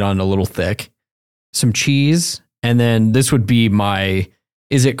just lay it on a little thick. Some cheese. And then this would be my,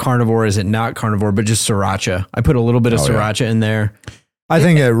 is it carnivore? Is it not carnivore? But just sriracha. I put a little bit of sriracha in there. I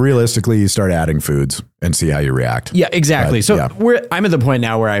think realistically, you start adding foods and see how you react. Yeah, exactly. But, so yeah. I'm at the point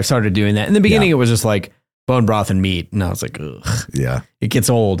now where I've started doing that. In the beginning, it was just like bone broth and meat. And I was like, ugh. Yeah. It gets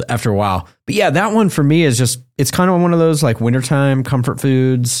old after a while. But yeah, that one for me is just, it's kind of one of those like wintertime comfort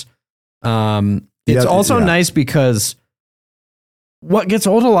foods. It's also nice because what gets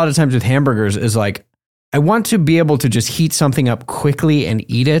old a lot of times with hamburgers is like, I want to be able to just heat something up quickly and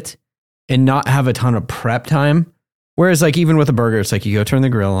eat it and not have a ton of prep time. Whereas like even with a burger, it's like you go turn the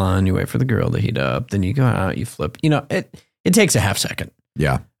grill on, you wait for the grill to heat up, then you go out, you flip, you know, it takes a half second.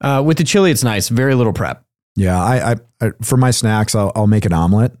 Yeah. With the chili, it's nice. Very little prep. Yeah. I for my snacks, I'll make an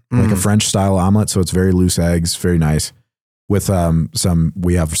omelet, like a French style omelet. So it's very loose eggs, very nice with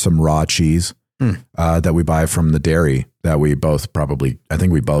we have some raw cheese that we buy from the dairy that we both I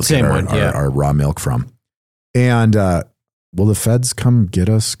think we both get our raw milk from. And will the feds come get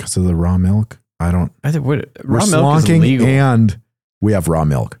us because of the raw milk? I think raw we're milk is illegal. And we have raw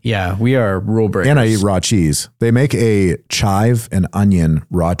milk. Yeah, we are rule breakers. And I eat raw cheese. They make a chive and onion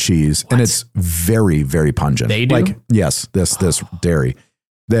raw cheese, and it's very, very pungent. They do? Like, yes, this dairy.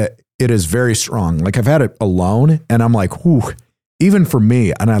 That it is very strong. Like I've had it alone, and I'm like, whew, even for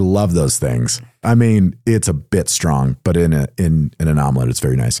me, and I love those things. I mean, it's a bit strong, but in an omelet, it's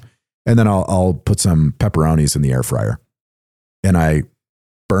very nice. And then I'll put some pepperonis in the air fryer, and I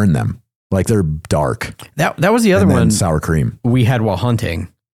burn them. Like they're dark. That was the other one. Sour cream we had while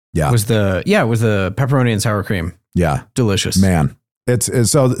hunting. Yeah, it was the pepperoni and sour cream. Yeah, delicious, man. It's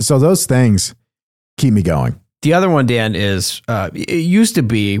so those things keep me going. The other one, Dan, is it used to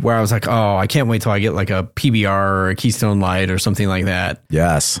be where I was like, oh, I can't wait till I get like a PBR or a Keystone Light or something like that.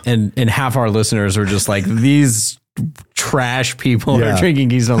 Yes, and half our listeners are just like these trash people are drinking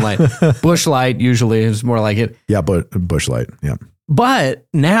Keystone Light. Busch Light usually is more like it. Yeah, but Busch Light. Yeah. But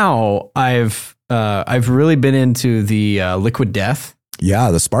now I've really been into the Liquid Death.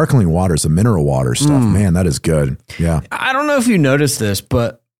 Yeah, the sparkling waters, the mineral water stuff. Man, that is good. Yeah. I don't know if you noticed this,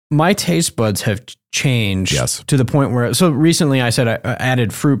 but my taste buds have changed to the point where, so recently I said I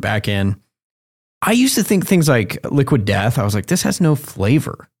added fruit back in. I used to think things like Liquid Death, I was like, this has no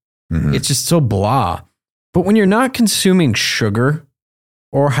flavor. Mm-hmm. It's just so blah. But when you're not consuming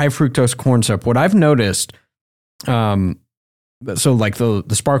or high fructose corn syrup, what I've noticed, so like the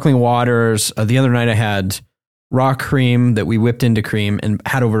sparkling waters, the other night I had raw cream that we whipped into cream and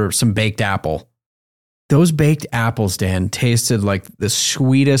had over some baked apple. Those baked apples, Dan, tasted like the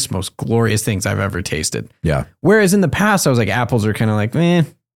sweetest, most glorious things I've ever tasted. Yeah. Whereas in the past, I was like, apples are kind of like,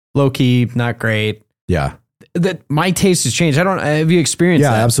 low key, not great. Yeah. That my taste has changed. Have you experienced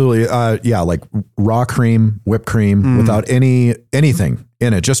that? Yeah, absolutely. Yeah, like raw cream, whipped cream without anything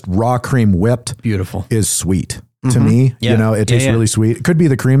in it. Just raw cream whipped. Beautiful. Is sweet to me. Yeah. You know, it tastes really sweet. It could be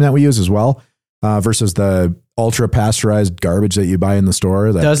the cream that we use as well versus the ultra pasteurized garbage that you buy in the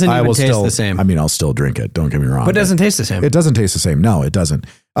store. That doesn't even taste the same. I mean, I'll still drink it. Don't get me wrong. But it doesn't taste the same. It doesn't taste the same. No, it doesn't.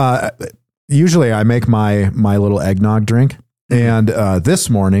 Usually I make my little eggnog drink. And this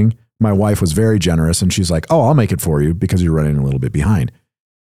morning, my wife was very generous and she's like, oh, I'll make it for you because you're running a little bit behind.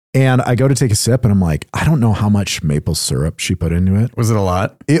 And I go to take a sip and I'm like, I don't know how much maple syrup she put into it. Was it a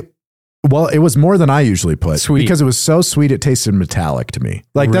lot? It was more than I usually put. Sweet. Because it was so sweet. It tasted metallic to me.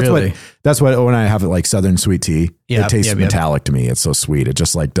 Like that's what when I have it like Southern sweet tea, it tastes metallic to me. It's so sweet. It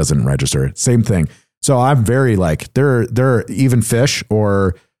just like doesn't register. Same thing. So I'm very like, they're even fish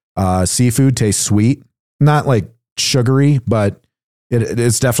or seafood tastes sweet, not like sugary, but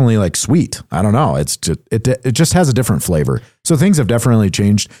it's definitely like sweet. I don't know. It's just, it just has a different flavor. So things have definitely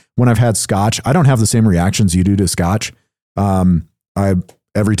changed. When I've had scotch, I don't have the same reactions you do to scotch.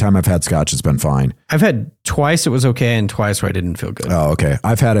 Every time I've had scotch, it's been fine. I've had twice it was okay, and twice where I didn't feel good. Oh, okay.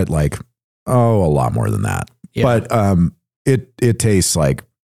 I've had it like a lot more than that. Yeah. But it tastes like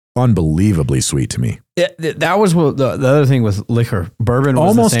unbelievably sweet to me. That was the other thing with liquor. Bourbon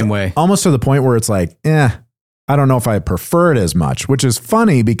was the same way. Almost to the point where it's like, I don't know if I prefer it as much, which is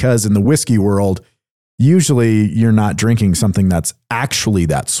funny because in the whiskey world, usually you're not drinking something that's actually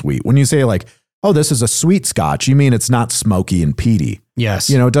that sweet. When you say like oh, this is a sweet scotch, you mean it's not smoky and peaty. Yes.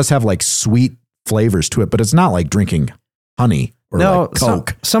 You know, it does have like sweet flavors to it, but it's not like drinking honey or like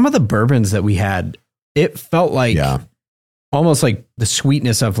Coke. Some of the bourbons that we had, it felt like almost like the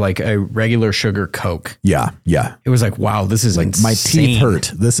sweetness of like a regular sugar Coke. Yeah. Yeah. It was like, wow, this is like insane. My teeth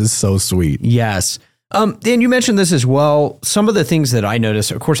hurt. This is so sweet. Yes. Dan, you mentioned this as well. Some of the things that I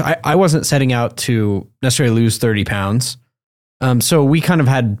noticed, of course, I wasn't setting out to necessarily lose 30 pounds. So we kind of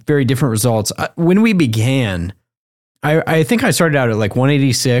had very different results. When we began, I think I started out at like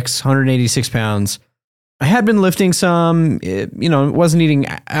 186 pounds. I had been lifting some, wasn't eating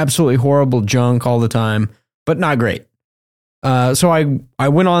absolutely horrible junk all the time, but not great. So I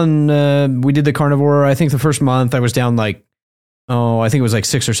went on, we did the carnivore. I think the first month I was down like, I think it was like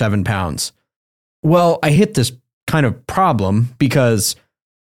 6 or 7 pounds. Well, I hit this kind of problem because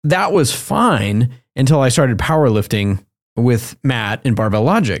that was fine until I started powerlifting with Matt in Barbell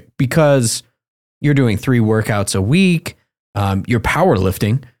Logic, because you're doing 3 workouts a week. You're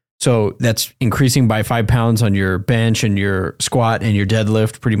powerlifting. So that's increasing by 5 pounds on your bench and your squat and your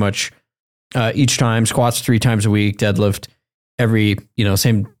deadlift pretty much each time. Squats 3 times a week, deadlift every,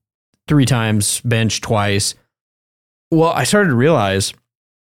 same 3 times, bench twice. Well, I started to realize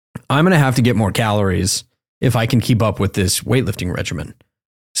I'm going to have to get more calories if I can keep up with this weightlifting regimen.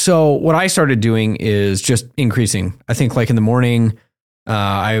 So what I started doing is just increasing. I think like in the morning,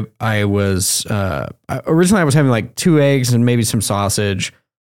 I was originally I was having like 2 eggs and maybe some sausage.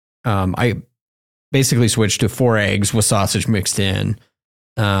 I basically switched to 4 eggs with sausage mixed in.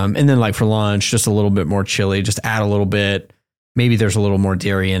 And then like for lunch, just a little bit more chili, just add a little bit. Maybe there's a little more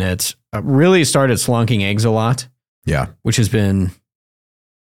dairy in it. I really started slunking eggs a lot. Yeah. Which has been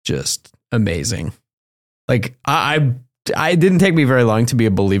just amazing. Like I didn't take me very long to be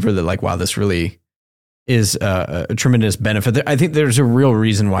a believer that like, wow, this really is a tremendous benefit. I think there's a real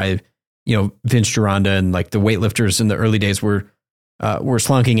reason why, Vince Gironda and like the weightlifters in the early days were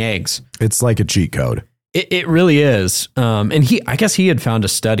slunking eggs. It's like a cheat code. It really is. And I guess he had found a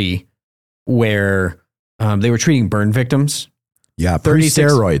study where they were treating burn victims. Yeah.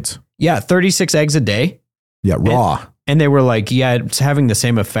 Pre-steroids. Yeah. 36 eggs a day. Yeah. Raw. And they were like, yeah, it's having the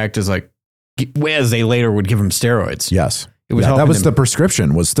same effect as like, as they later would give them steroids. Yes. It was that was the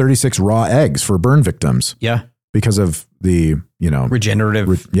prescription, was 36 raw eggs for burn victims. Yeah. Because of the,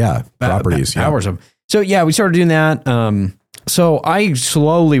 regenerative properties. Powers of. So yeah, we started doing that. So I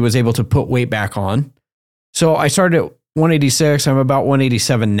slowly was able to put weight back on. So I started at 186. I'm about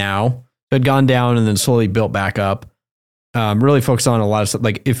 187 now. So I'd gone down and then slowly built back up. Really focused on a lot of stuff.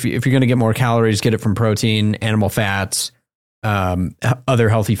 Like if you're going to get more calories, get it from protein, animal fats, other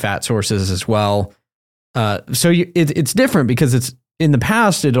healthy fat sources as well. So it's different because it's in the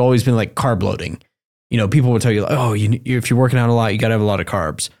past, it had always been like carb loading. People would tell you, oh, if you're working out a lot, you got to have a lot of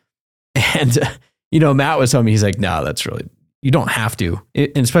carbs. And, Matt was telling me, he's like, no, that's really, you don't have to.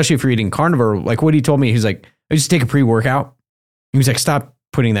 And especially if you're eating carnivore, like what he told me, he's like, I just take a pre-workout. He was like, stop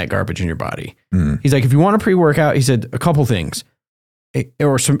putting that garbage in your body. He's like, if you want a pre-workout, he said a couple things,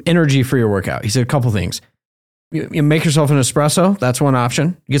 or some energy for your workout. He said a couple things. You make yourself an espresso. That's one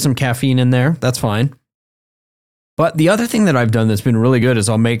option. Get some caffeine in there. That's fine. But the other thing that I've done that's been really good is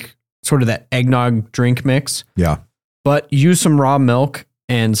I'll make sort of that eggnog drink mix. Yeah. But use some raw milk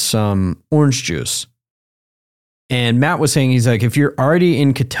and some orange juice. And Matt was saying, he's like, if you're already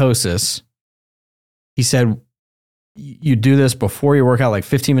in ketosis, he said, you do this before your workout, like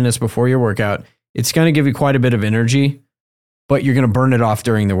 15 minutes before your workout. It's going to give you quite a bit of energy, but you're going to burn it off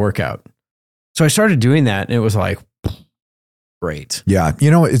during the workout. So I started doing that and it was like, great. Yeah.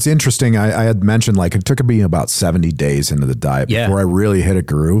 It's interesting. I had mentioned like it took me about 70 days into the diet before I really hit a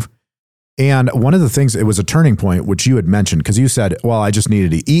groove. And one of the things, it was a turning point, which you had mentioned, because you said, well, I just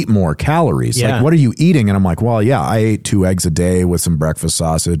needed to eat more calories. Yeah. Like, what are you eating? And I'm like, well, yeah, I ate 2 eggs a day with some breakfast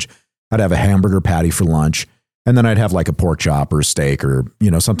sausage. I'd have a hamburger patty for lunch. And then I'd have like a pork chop or a steak or,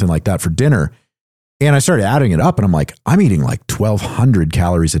 something like that for dinner. And I started adding it up and I'm like, I'm eating like 1,200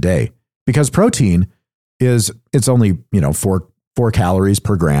 calories a day, because protein it's only, 4 calories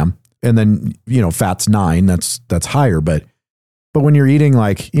per gram. And then, fat's 9, that's higher. But when you're eating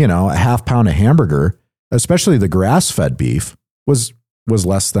like, a half pound of hamburger, especially the grass-fed beef was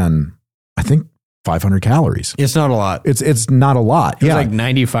less than, I think, 500 calories. It's not a lot. It's not a lot. It was like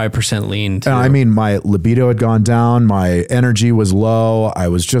 95% lean too. I mean, my libido had gone down. My energy was low. I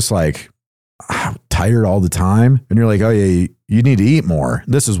was just like tired all the time. And you're like, oh yeah, you need to eat more.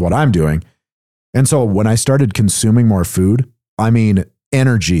 This is what I'm doing. And so when I started consuming more food, I mean,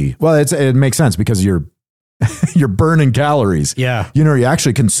 energy. Well, it makes sense because you're burning calories. Yeah. You're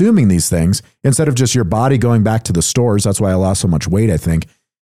actually consuming these things instead of just your body going back to the stores. That's why I lost so much weight, I think,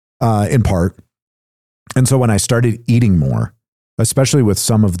 in part. And so when I started eating more, especially with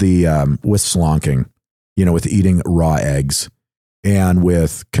some of the, with slonking, with eating raw eggs and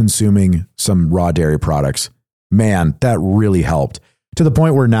with consuming some raw dairy products, man, that really helped to the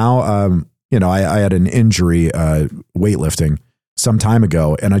point where now, I had an injury, weightlifting some time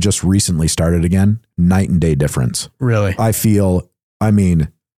ago, and I just recently started again. Night and day difference. Really? I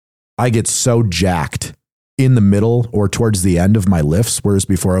get so jacked in the middle or towards the end of my lifts, whereas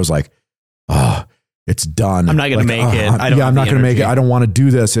before I was like, oh, it's done. I'm not going to make it. I'm not going to make it. I don't want to do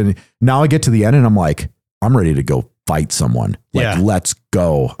this. And now I get to the end and I'm like, I'm ready to go fight someone. Let's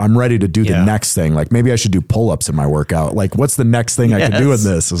go. I'm ready to do the next thing. Like maybe I should do pull-ups in my workout. Like what's the next thing I can do in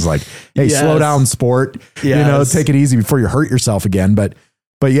this? Is like, hey, slow down, sport, take it easy before you hurt yourself again. But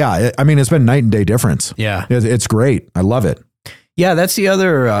yeah, it's been night and day difference. Yeah. It's great. I love it. Yeah. That's the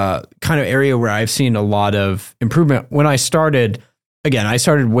other kind of area where I've seen a lot of improvement. When I started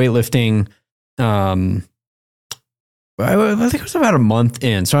weightlifting, I think it was about a month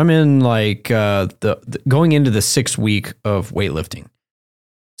in. So I'm in like going into the 6th week of weightlifting.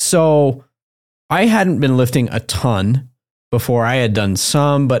 So I hadn't been lifting a ton before. I had done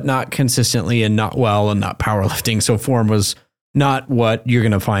some, but not consistently and not well and not powerlifting. So form was not what you're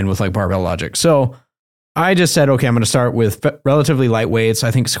going to find with like Barbell Logic. So I just said, okay, I'm going to start with relatively light weights.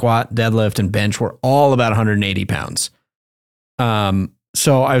 I think squat, deadlift, and bench were all about 180 pounds.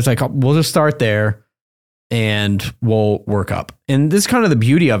 So I was like, we'll just start there and we'll work up. And this is kind of the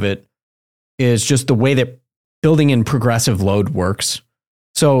beauty of it, is just the way that building in progressive load works.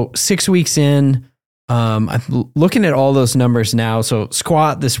 So 6 weeks in, I'm looking at all those numbers now. So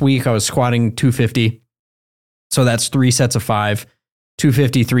squat this week, I was squatting 250. So that's 3 sets of 5,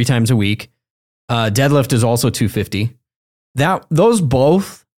 250 3 times a week. Deadlift is also 250. Those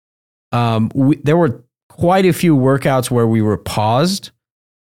both, there were quite a few workouts where we were paused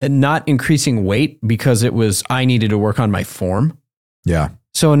and not increasing weight because I needed to work on my form. Yeah.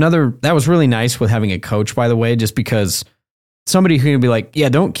 So that was really nice with having a coach, by the way, just because somebody who can be like, yeah,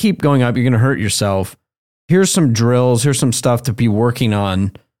 don't keep going up. You're going to hurt yourself. Here's some drills. Here's some stuff to be working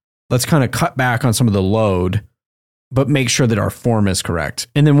on. Let's kind of cut back on some of the load, but make sure that our form is correct.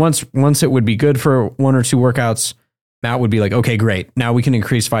 And then once it would be good for 1 or 2 workouts, Matt would be like, okay, great. Now we can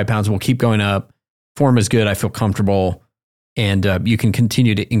increase 5 pounds. We'll keep going up. Form is good. I feel comfortable. And you can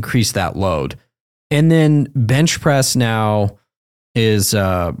continue to increase that load. And then bench press now is,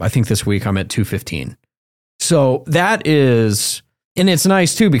 I think this week I'm at 215. So that is, and it's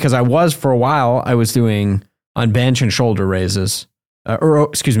nice too, because for a while, I was doing on bench and shoulder raises,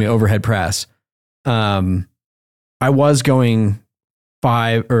 overhead press. I was going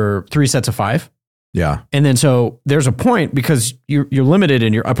 3 sets of 5. Yeah. And then so there's a point, because you're limited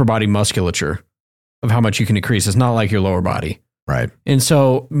in your upper body musculature of how much you can increase. It's not like your lower body. Right. And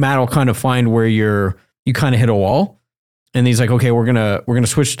so Matt will kind of find where you kind of hit a wall, and he's like, okay, we're going to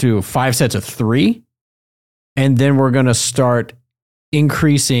switch to 5 sets of 3. And then we're going to start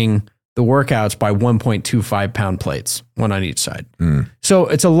increasing the workouts by 1.25 pound plates, 1 on each side. So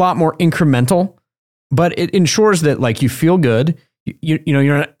it's a lot more incremental, but it ensures that like you feel good.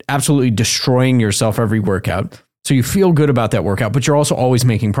 You're not absolutely destroying yourself every workout. So you feel good about that workout, but you're also always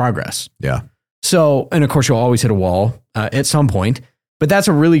making progress. Yeah. So, and of course you'll always hit a wall at some point, but that's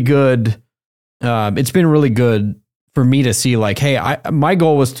a really good, it's been really good for me to see like, hey, my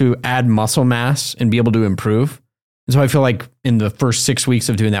goal was to add muscle mass and be able to improve. And so I feel like in the first 6 weeks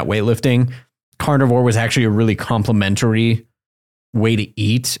of doing that weightlifting, carnivore was actually a really complementary way to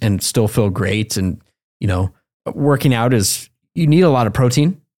eat and still feel great. And, working out you need a lot of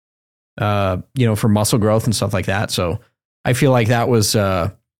protein, for muscle growth and stuff like that. So I feel like that was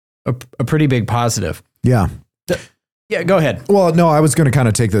a pretty big positive. Yeah. Yeah, go ahead. Well, no, I was going to kind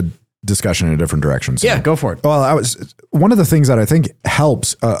of take the discussion in a different direction. So. Yeah, go for it. Well, one of the things that I think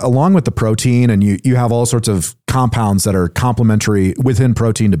helps along with the protein, and you have all sorts of compounds that are complementary within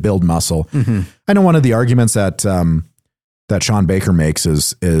protein to build muscle. Mm-hmm. I know one of the arguments that Sean Baker makes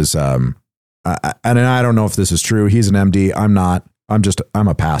is and I don't know if this is true. He's an MD. I'm not. I'm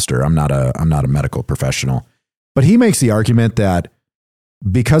a pastor. I'm not a medical professional. But he makes the argument that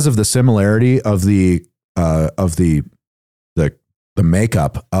because of the similarity of the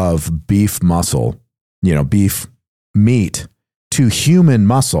makeup of beef muscle, beef meat to human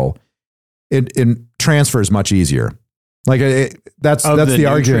muscle, it transfers much easier. Like that's the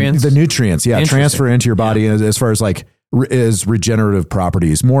argument. The nutrients, transfer into your body as far as like is regenerative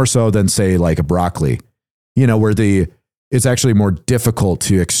properties more so than say like a broccoli, where it's actually more difficult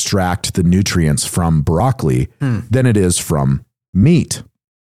to extract the nutrients from broccoli than it is from meat.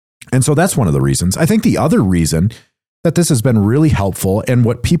 And so that's one of the reasons. I think the other reason that this has been really helpful. And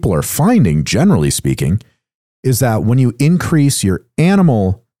what people are finding, generally speaking, is that when you increase your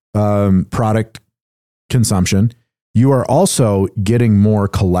animal product consumption, you are also getting more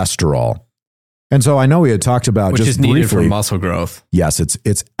cholesterol. And so I know we had talked about which just is needed briefly, for muscle growth. Yes,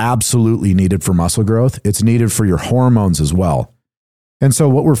 it's absolutely needed for muscle growth. It's needed for your hormones as well. And so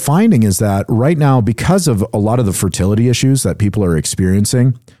what we're finding is that right now, because of a lot of the fertility issues that people are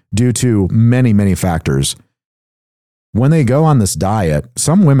experiencing due to many, many factors, when they go on this diet,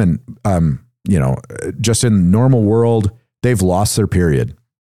 some women, just in the normal world, they've lost their period.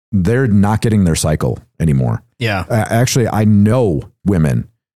 They're not getting their cycle anymore. Yeah. Actually, I know women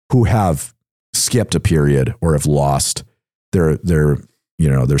who have skipped a period or have lost their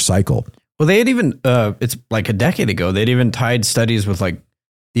cycle. Well, they had even, it's like a decade ago, they'd even tied studies with like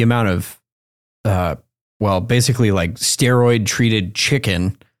the amount of, basically like steroid treated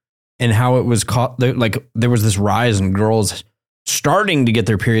chicken and how it was caught. Like there was this rise in girls starting to get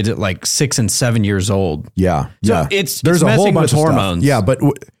their periods at like 6 and 7 years old. Yeah. So yeah. There's a whole bunch of hormones. Yeah. But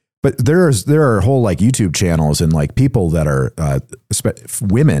there are whole like YouTube channels and like people that are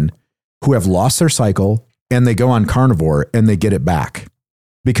women who have lost their cycle and they go on carnivore and they get it back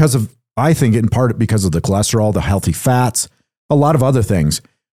because of, I think in part because of the cholesterol, the healthy fats, a lot of other things.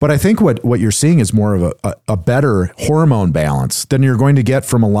 But I think what you're seeing is more of a better hormone balance than you're going to get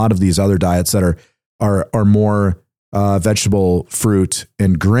from a lot of these other diets that are more vegetable, fruit,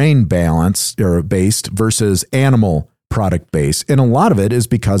 and grain balance or based versus animal product based. And a lot of it is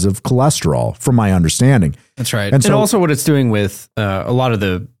because of cholesterol, from my understanding. That's right. And also what it's doing with a lot of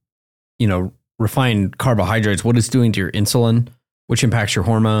the, refined carbohydrates, what it's doing to your insulin, which impacts your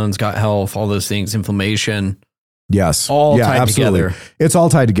hormones, gut health, all those things, inflammation. Yes. All tied together. It's all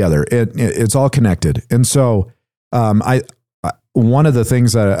tied together. It's all connected. And so one of the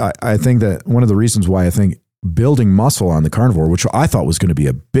things that I think that one of the reasons why I think building muscle on the carnivore, which I thought was going to be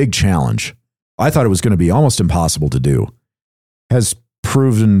a big challenge, I thought it was going to be almost impossible to do, has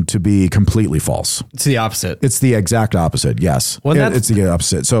proven to be completely false. It's the opposite. It's the exact opposite. Yes. Well, it's the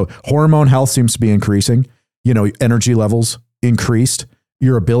opposite. So hormone health seems to be increasing, energy levels increased.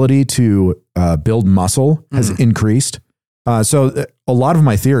 Your ability to build muscle has increased. So a lot of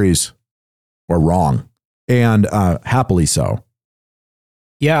my theories are wrong, and happily so.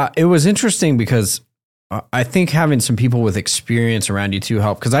 Yeah, it was interesting because I think having some people with experience around you too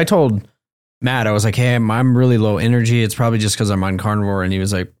helped. Because I told Matt, I was like, hey, I'm really low energy. It's probably just because I'm on carnivore. And he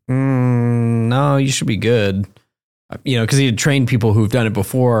was like, no, you should be good. Because he had trained people who've done it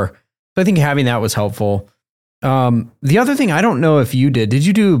before. So I think having that was helpful. The other thing, I don't know if you did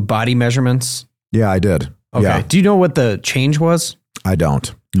you do body measurements? Yeah, I did. Okay. Yeah. Do you know what the change was? I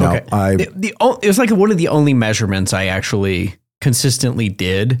don't. No, okay. It was like one of the only measurements I actually consistently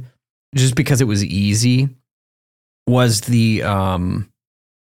did, just because it was easy, was the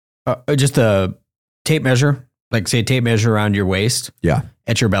just a tape measure, like say tape measure around your waist. Yeah.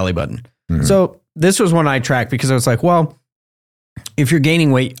 At your belly button. Mm-hmm. So this was one I tracked because I was like, well, if you're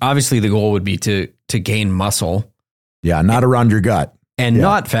gaining weight, obviously the goal would be to gain muscle. Yeah, not around your gut. And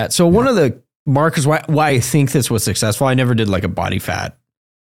not fat. So one of the markers why I think this was successful, I never did like a body fat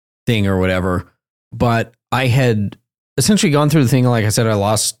thing or whatever, but I had essentially gone through the thing. Like I said, I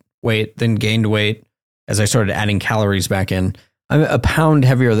lost weight, then gained weight as I started adding calories back in. I'm a pound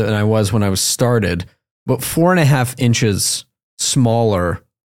heavier than I was when I was started, but 4.5 inches smaller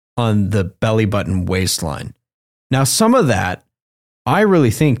on the belly button waistline. Now, some of that, I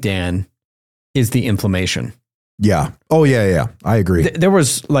really think, Dan, is the inflammation. Yeah. Oh, yeah. I agree. There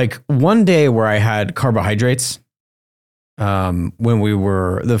was like one day where I had carbohydrates when we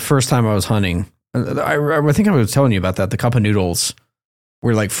were, the first time I was hunting. I think I was telling you about that. The cup of noodles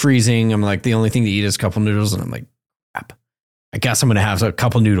were like freezing. I'm like, the only thing to eat is a couple noodles. And I'm like, crap, I guess I'm going to have a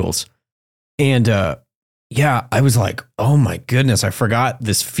couple noodles. And I was like, oh my goodness, I forgot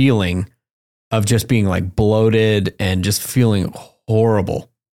this feeling of just being like bloated and just feeling horrible.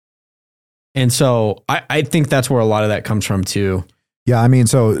 And so I think that's where a lot of that comes from too. Yeah. I mean,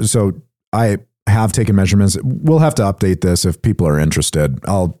 so I have taken measurements. We'll have to update this if people are interested.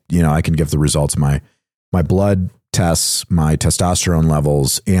 I can give the results of my blood tests, my testosterone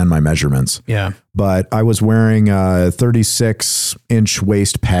levels, and my measurements. Yeah. But I was wearing 36-inch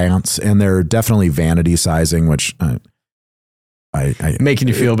waist pants, and they're definitely vanity sizing, which I making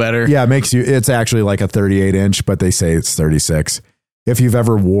you feel better. Yeah, it's actually like a 38-inch, but they say it's 36. If you've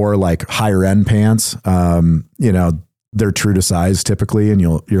ever wore like higher end pants, they're true to size typically. And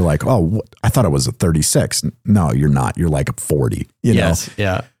you're like, oh, I thought it was a 36. No, you're not. You're like a 40, Yes.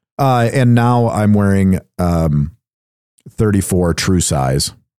 Yeah. And now I'm wearing 34 true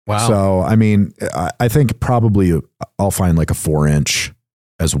size. Wow. So, I mean, I think probably I'll find like a 4-inch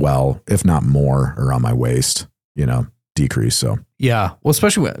as well, if not more, around my waist, decrease. So, yeah. Well,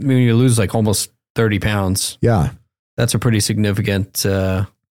 especially when you lose like almost 30 pounds. yeah. That's a pretty significant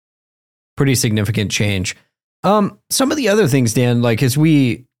change. Some of the other things, Dan, like as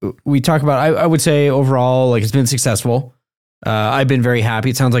we talk about, I would say overall, like it's been successful. I've been very happy.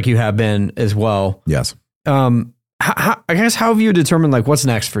 It sounds like you have been as well. Yes. I guess how have you determined like what's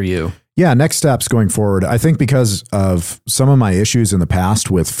next for you? Yeah. Next steps going forward. I think because of some of my issues in the past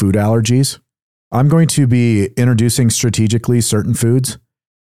with food allergies, I'm going to be introducing strategically certain foods,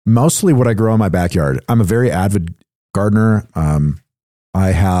 mostly what I grow in my backyard. I'm a very avid gardener.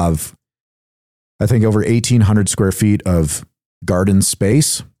 I have, I think, over 1,800 square feet of garden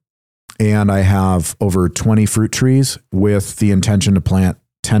space, and I have over 20 fruit trees with the intention to plant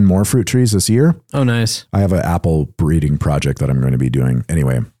 10 more fruit trees this year. Oh, nice. I have an apple breeding project that I'm going to be doing.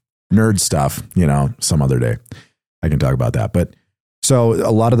 Anyway, nerd stuff, some other day I can talk about that. But so a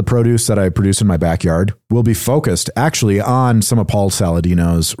lot of the produce that I produce in my backyard will be focused actually on some of Paul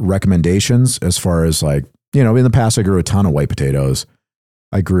Saladino's recommendations as far as like, in the past, I grew a ton of white potatoes.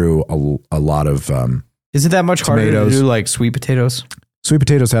 I grew a lot of Is it that much tomatoes. harder to do like sweet potatoes? Sweet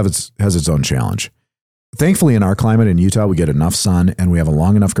potatoes has its own challenge. Thankfully, in our climate in Utah, we get enough sun and we have a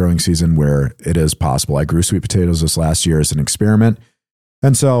long enough growing season where it is possible. I grew sweet potatoes this last year as an experiment.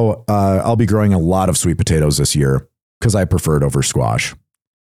 And so I'll be growing a lot of sweet potatoes this year because I prefer it over squash.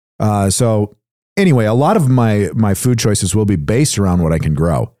 So anyway, a lot of my food choices will be based around what I can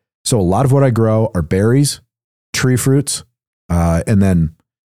grow. So a lot of what I grow are berries, tree fruits, and then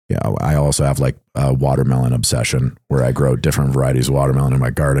I also have like a watermelon obsession where I grow different varieties of watermelon in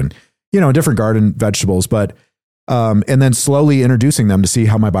my garden, different garden vegetables, but and then slowly introducing them to see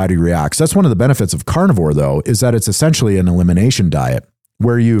how my body reacts. That's one of the benefits of carnivore, though, is that it's essentially an elimination diet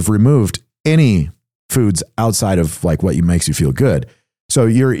where you've removed any foods outside of like what makes you feel good. So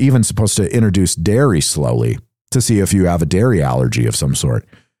you're even supposed to introduce dairy slowly to see if you have a dairy allergy of some sort.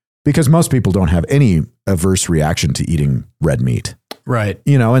 Because most people don't have any adverse reaction to eating red meat. Right.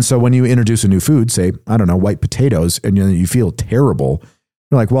 And so when you introduce a new food, say, I don't know, white potatoes, and you feel terrible,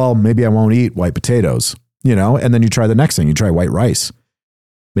 you're like, well, maybe I won't eat white potatoes, and then you try the next thing, you try white rice.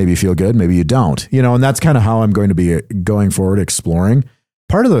 Maybe you feel good, maybe you don't, and that's kind of how I'm going to be going forward exploring.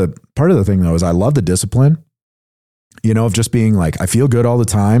 Part of the thing though, is I love the discipline, of just being like, I feel good all the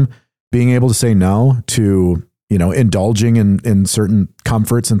time, being able to say no to, indulging in certain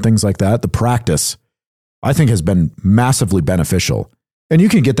comforts and things like that. The practice, I think, has been massively beneficial. And you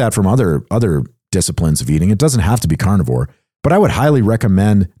can get that from other disciplines of eating. It doesn't have to be carnivore, but I would highly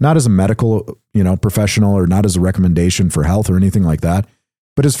recommend, not as a medical, professional or not as a recommendation for health or anything like that,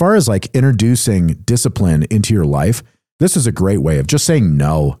 but as far as like introducing discipline into your life, this is a great way of just saying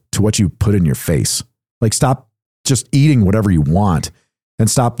no to what you put in your face. Like stop just eating whatever you want and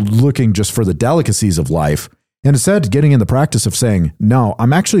stop looking just for the delicacies of life. And instead getting in the practice of saying, no,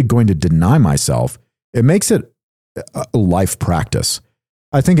 I'm actually going to deny myself. It makes it a life practice.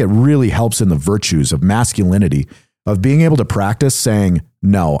 I think it really helps in the virtues of masculinity, of being able to practice saying,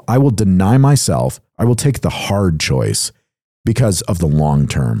 no, I will deny myself. I will take the hard choice because of the long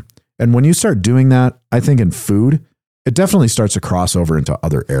term. And when you start doing that, I think in food, it definitely starts to cross over into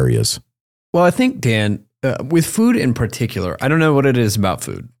other areas. Well, I think, Dan, with food in particular, I don't know what it is about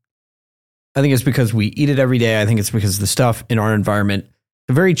food. I think it's because we eat it every day. I think it's because the stuff in our environment,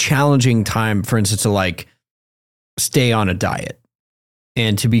 a very challenging time, for instance, to like stay on a diet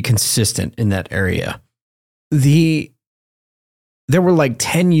and to be consistent in that area. There were like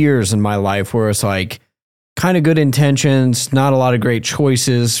 10 years in my life where it's like kind of good intentions, not a lot of great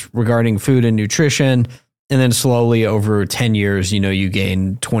choices regarding food and nutrition. And then slowly over 10 years, you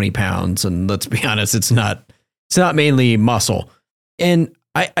gain 20 pounds. And let's be honest, it's not mainly muscle. And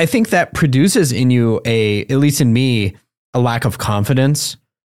I think that produces in you at least in me, a lack of confidence,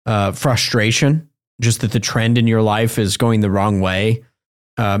 frustration, just that the trend in your life is going the wrong way.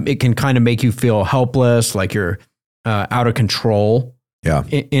 It can kind of make you feel helpless, like you're out of control,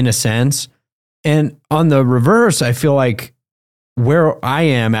 in a sense. And on the reverse, I feel like where I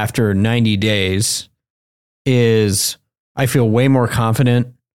am after 90 days is I feel way more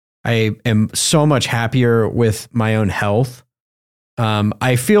confident. I am so much happier with my own health.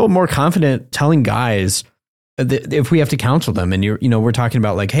 I feel more confident telling guys that if we have to counsel them and we're talking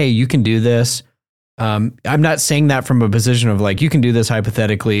about like, hey, you can do this. I'm not saying that from a position of like, you can do this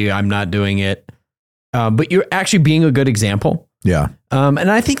hypothetically. I'm not doing it. But you're actually being a good example. Yeah.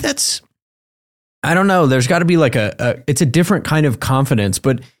 And I think I don't know, there's got to be like it's a different kind of confidence,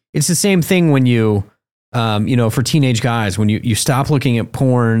 but it's the same thing when you For teenage guys, when you stop looking at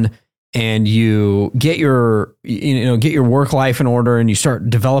porn and you get your work life in order and you start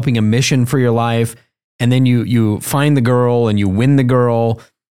developing a mission for your life, and then you find the girl and you win the girl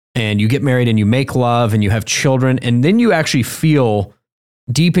and you get married and you make love and you have children, and then you actually feel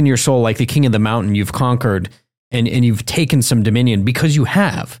deep in your soul like the king of the mountain. You've conquered and you've taken some dominion because you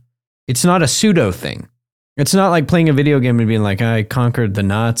have. It's not a pseudo thing. It's not like playing a video game and being like, I conquered the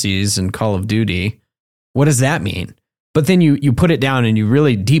Nazis in Call of Duty. What does that mean? But then you put it down and you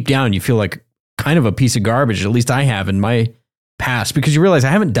really deep down, you feel like kind of a piece of garbage. At least I have in my past, because you realize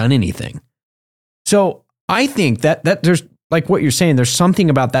I haven't done anything. So I think that there's, like what you're saying, there's something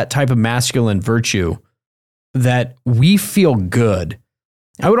about that type of masculine virtue that we feel good.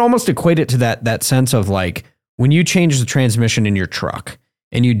 I would almost equate it to that sense of like when you change the transmission in your truck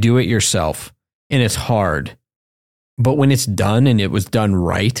and you do it yourself and it's hard, but when it's done and it was done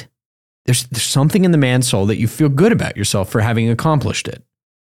right, there's something in the man's soul that you feel good about yourself for having accomplished it.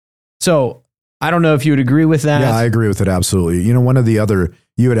 So I don't know if you would agree with that. Yeah, I agree with it. Absolutely.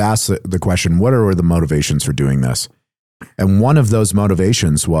 You had asked the question, what are the motivations for doing this? And one of those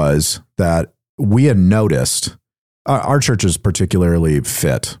motivations was that we had noticed our church is particularly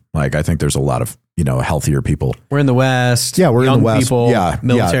fit. Like, I think there's a lot of, healthier people. We're in the West. Yeah, we're in the West. People,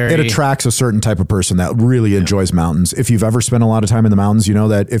 military. Yeah. It attracts a certain type of person that really enjoys mountains. If you've ever spent a lot of time in the mountains, you know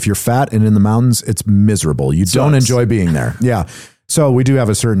that if you're fat and in the mountains, it's miserable. You don't enjoy being there. Yeah. So we do have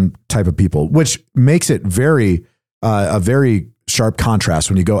a certain type of people, which makes it a very sharp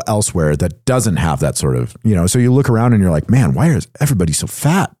contrast when you go elsewhere that doesn't have that sort of, so you look around and you're like, man, why is everybody so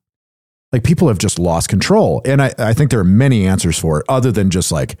fat? Like, people have just lost control. And I think there are many answers for it other than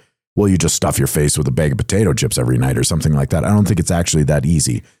just like, well, you just stuff your face with a bag of potato chips every night or something like that. I don't think it's actually that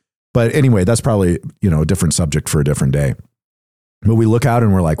easy. But anyway, that's probably, a different subject for a different day. But we look out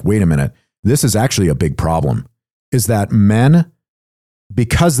and we're like, wait a minute, this is actually a big problem, is that men,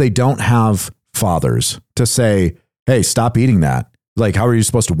 because they don't have fathers to say, hey, stop eating that. Like, how are you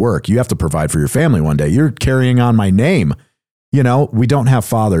supposed to work? You have to provide for your family one day. You're carrying on my name. We don't have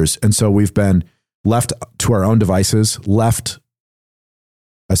fathers. And so we've been left to our own devices, left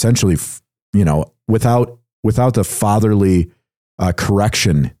essentially, without the fatherly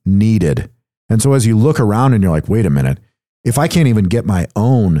correction needed. And so as you look around and you're like, wait a minute, if I can't even get my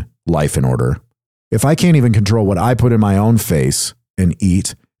own life in order, if I can't even control what I put in my own face and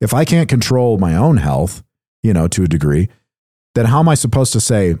eat, if I can't control my own health, to a degree, then how am I supposed to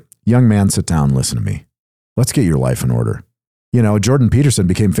say, young man, sit down, listen to me. Let's get your life in order. Jordan Peterson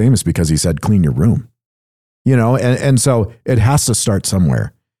became famous because he said, clean your room, and so it has to start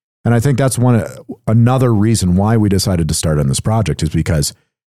somewhere. And I think that's another reason why we decided to start on this project, is because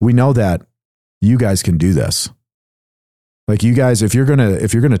we know that you guys can do this. Like, you guys, if you're going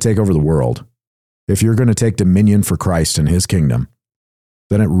to take over the world, if you're going to take dominion for Christ and his kingdom,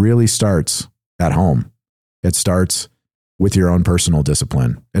 then it really starts at home. It starts with your own personal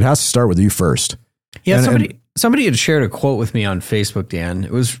discipline. It has to start with you first. Yeah. Somebody had shared a quote with me on Facebook, Dan.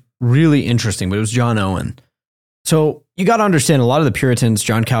 It was really interesting, but it was John Owen. So you got to understand, a lot of the Puritans,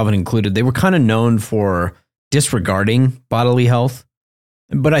 John Calvin included, they were kind of known for disregarding bodily health.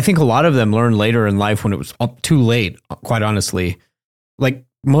 But I think a lot of them learned later in life, when it was too late, quite honestly. Like,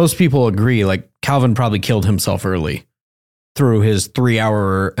 most people agree, like, Calvin probably killed himself early through his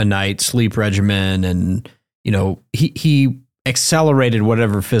 3-hour a night sleep regimen. And, he accelerated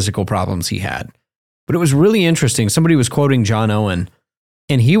whatever physical problems he had. But it was really interesting. Somebody was quoting John Owen,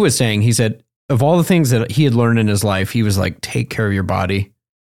 and he was saying, he said, of all the things that he had learned in his life, he was like, take care of your body.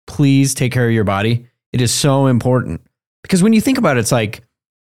 Please take care of your body. It is so important. Because when you think about it, it's like,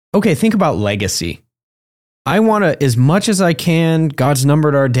 okay, think about legacy. I want to, as much as I can, God's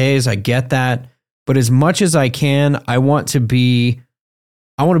numbered our days, I get that. But as much as I can, I want to be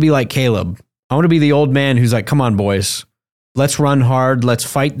like Caleb. I want to be the old man who's like, come on, boys, let's run hard. Let's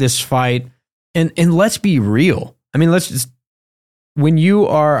fight this fight. And let's be real. I mean, I was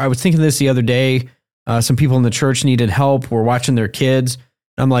thinking this the other day, some people in the church needed help. We're watching their kids.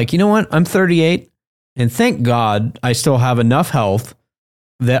 I'm like, you know what? I'm 38, and thank God I still have enough health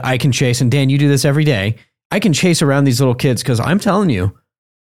that I can chase. And Dan, you do this every day. I can chase around these little kids, because I'm telling you,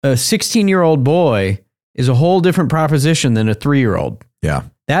 a 16-year-old boy is a whole different proposition than a 3-year-old. Yeah.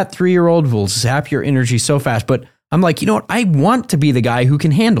 That 3-year-old will zap your energy so fast. But I'm like, you know what? I want to be the guy who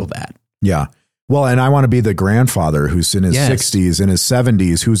can handle that. Yeah. Well, and I want to be the grandfather who's in his 60s, in his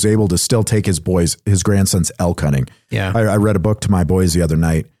 70s, who's able to still take his grandsons elk hunting. Yeah. I read a book to my boys the other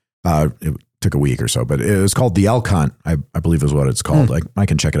night. It took a week or so, but it was called The Elk Hunt, I believe is what it's called. I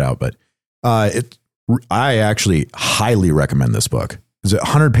can check it out, but I actually highly recommend this book. It's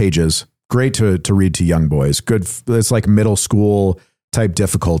 100 pages, great to read to young boys. Good. It's like middle school type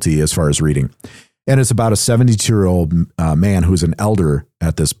difficulty as far as reading. And it's about a 72-year-old man who's an elder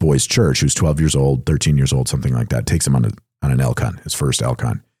at this boy's church, who's 12 years old, 13 years old, something like that. Takes him on an elk hunt, his first elk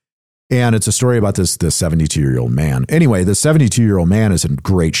hunt. And it's a story about this 72-year-old man. Anyway, the 72-year-old man is in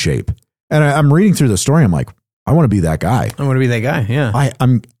great shape. And I'm reading through the story. I'm like, I want to be that guy. I want to be that guy. Yeah.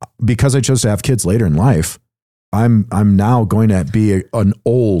 I'm because I chose to have kids later in life. I'm now going to be an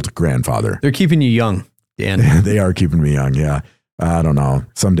old grandfather. They're keeping you young, Dan. They are keeping me young. Yeah. I don't know.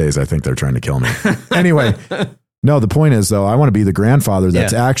 Some days I think they're trying to kill me. Anyway, no, the point is though, I want to be the grandfather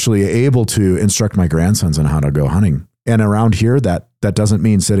that's actually able to instruct my grandsons on how to go hunting. And around here, that doesn't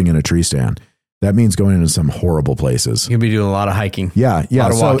mean sitting in a tree stand. That means going into some horrible places. You'll be doing a lot of hiking. Yeah. A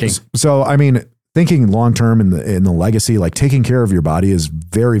lot of walking. So, I mean, thinking long-term in the legacy, like taking care of your body is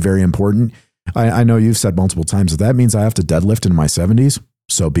very, very important. I know you've said multiple times that means I have to deadlift in my 70s.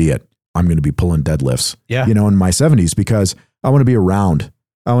 So be it. I'm going to be pulling deadlifts, in my 70s because I want to be around.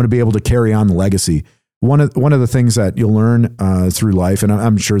 I want to be able to carry on the legacy. One of the things that you'll learn through life, and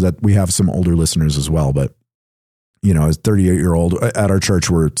I'm sure that we have some older listeners as well, but as 38-year-old at our church,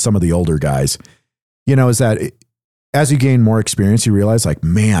 we're some of the older guys, is that as you gain more experience, you realize like,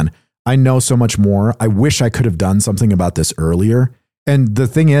 man, I know so much more. I wish I could have done something about this earlier. And the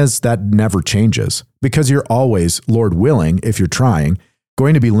thing is that never changes because you're always, Lord willing, if you're trying,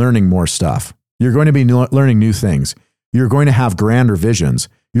 going to be learning more stuff. You're going to be learning new things. You're going to have grander visions.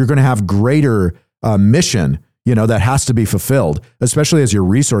 You're going to have greater mission, that has to be fulfilled, especially as your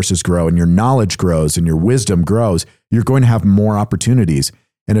resources grow and your knowledge grows and your wisdom grows. You're going to have more opportunities.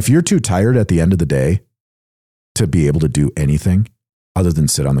 And if you're too tired at the end of the day to be able to do anything other than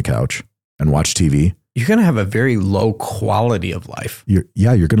sit on the couch and watch TV, you're going to have a very low quality of life. You're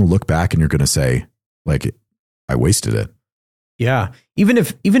going to look back and you're going to say, like, I wasted it. Yeah. Even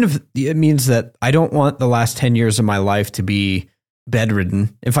if it means that I don't want the last 10 years of my life to be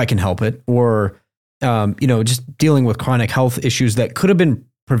bedridden, if I can help it, or, just dealing with chronic health issues that could have been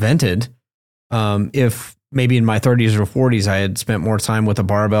prevented if maybe in my 30s or 40s I had spent more time with a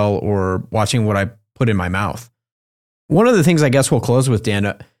barbell or watching what I put in my mouth. One of the things I guess we'll close with, Dan,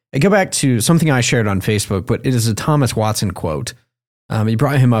 I go back to something I shared on Facebook, but it is a Thomas Watson quote. You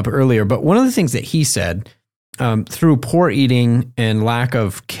brought him up earlier, but one of the things that he said, through poor eating and lack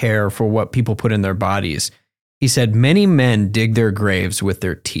of care for what people put in their bodies, he said, many men dig their graves with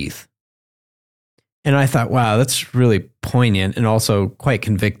their teeth. And I thought, wow, that's really poignant and also quite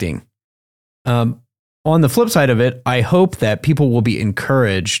convicting. On the flip side of it, I hope that people will be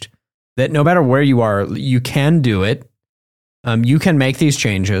encouraged that no matter where you are, you can do it. You can make these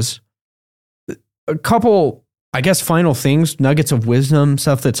changes. A couple, I guess, final things, nuggets of wisdom,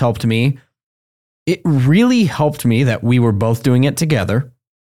 stuff that's helped me. It really helped me that we were both doing it together.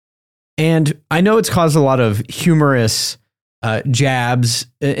 And I know it's caused a lot of humorous jabs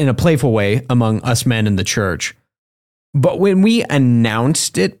in a playful way among us men in the church. But when we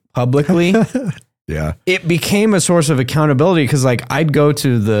announced it publicly, it became a source of accountability because like I'd go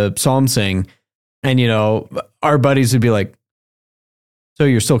to the psalm sing and, our buddies would be like, so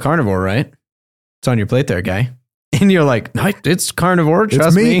you're still carnivore, right? It's on your plate there, guy. And you're like, no, it's carnivore.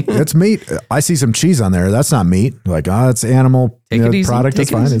 Trust me. It's meat. I see some cheese on there. That's not meat. Like, it's animal product. It's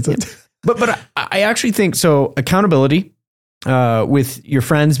fine. But I actually think so. Accountability with your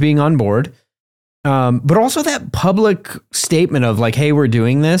friends being on board, but also that public statement of like, hey, we're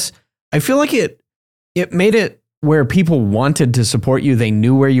doing this. I feel like it made it where people wanted to support you. They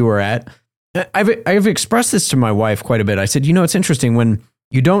knew where you were at. I've expressed this to my wife quite a bit. I said, it's interesting when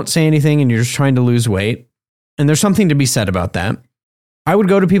you don't say anything and you're just trying to lose weight. And there's something to be said about that. I would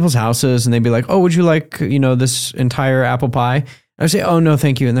go to people's houses and they'd be like, oh, would you like, this entire apple pie? I would say, oh, no,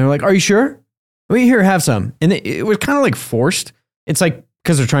 thank you. And they're like, are you sure? Well, here, have some. And it was kind of like forced. It's like,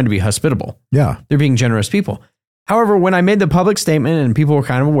 because they're trying to be hospitable. Yeah. They're being generous people. However, when I made the public statement and people were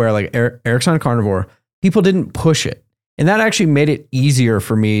kind of aware, like Eric's on carnivore, people didn't push it. And that actually made it easier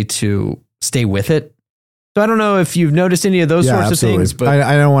for me to stay with it. So I don't know if you've noticed any of those sorts absolutely. Of things. But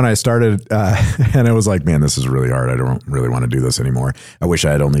I know when I started and it was like, man, this is really hard. I don't really want to do this anymore. I wish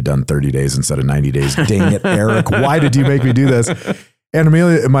I had only done 30 days instead of 90 days. Dang it, Eric. Why did you make me do this? And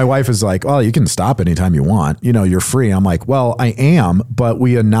Amelia, my wife is like, well, you can stop anytime you want. You're free. I'm like, well, I am, but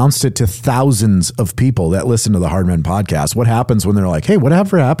we announced it to thousands of people that listen to the Hardmen podcast. What happens when they're like, hey,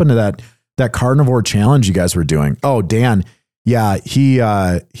 whatever happened to that carnivore challenge you guys were doing? Oh, Dan. Yeah, he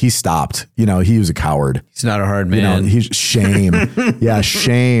stopped. He was a coward. He's not a hard man. He's shame. Yeah,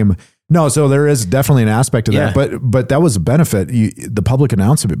 shame. No, so there is definitely an aspect of that, but that was a benefit. The public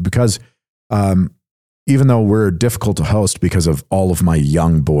announcement because, even though we're difficult to host because of all of my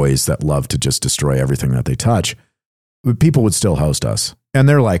young boys that love to just destroy everything that they touch, people would still host us. And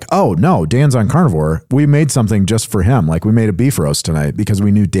they're like, oh, no, Dan's on carnivore. We made something just for him. Like we made a beef roast tonight because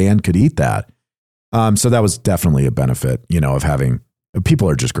we knew Dan could eat that. So that was definitely a benefit, of having people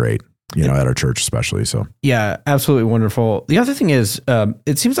are just great, at our church especially. So yeah, absolutely wonderful. The other thing is,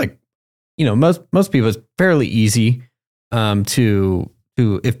 it seems like, most people, it's fairly easy to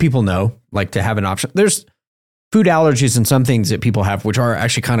if people know, like to have an option. There's food allergies and some things that people have, which are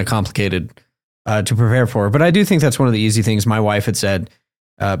actually kind of complicated to prepare for. But I do think that's one of the easy things. My wife had said,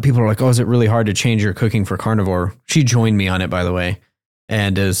 people are like, oh, is it really hard to change your cooking for carnivore? She joined me on it, by the way,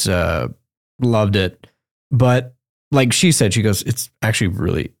 and has loved it. But like she said, she goes, it's actually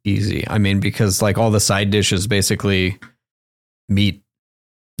really easy. I mean, because like all the side dishes, basically meat.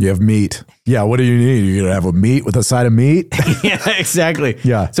 You have meat. Yeah. What do you need? You're going to have a meat with a side of meat? Yeah, exactly.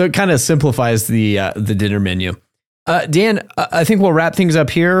 Yeah. So it kind of simplifies the dinner menu. Dan, I think we'll wrap things up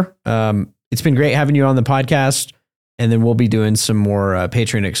here. It's been great having you on the podcast, and then we'll be doing some more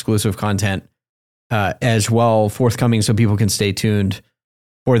Patreon exclusive content as well forthcoming, so people can stay tuned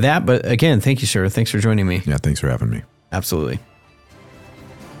for that. But again, thank you, sir. Thanks for joining me. Yeah. Thanks for having me. Absolutely.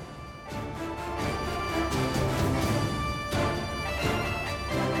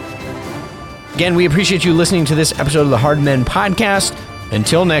 Again, we appreciate you listening to this episode of the Hard Men Podcast.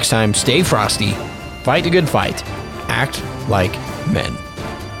 Until next time, stay frosty, fight a good fight, act like men.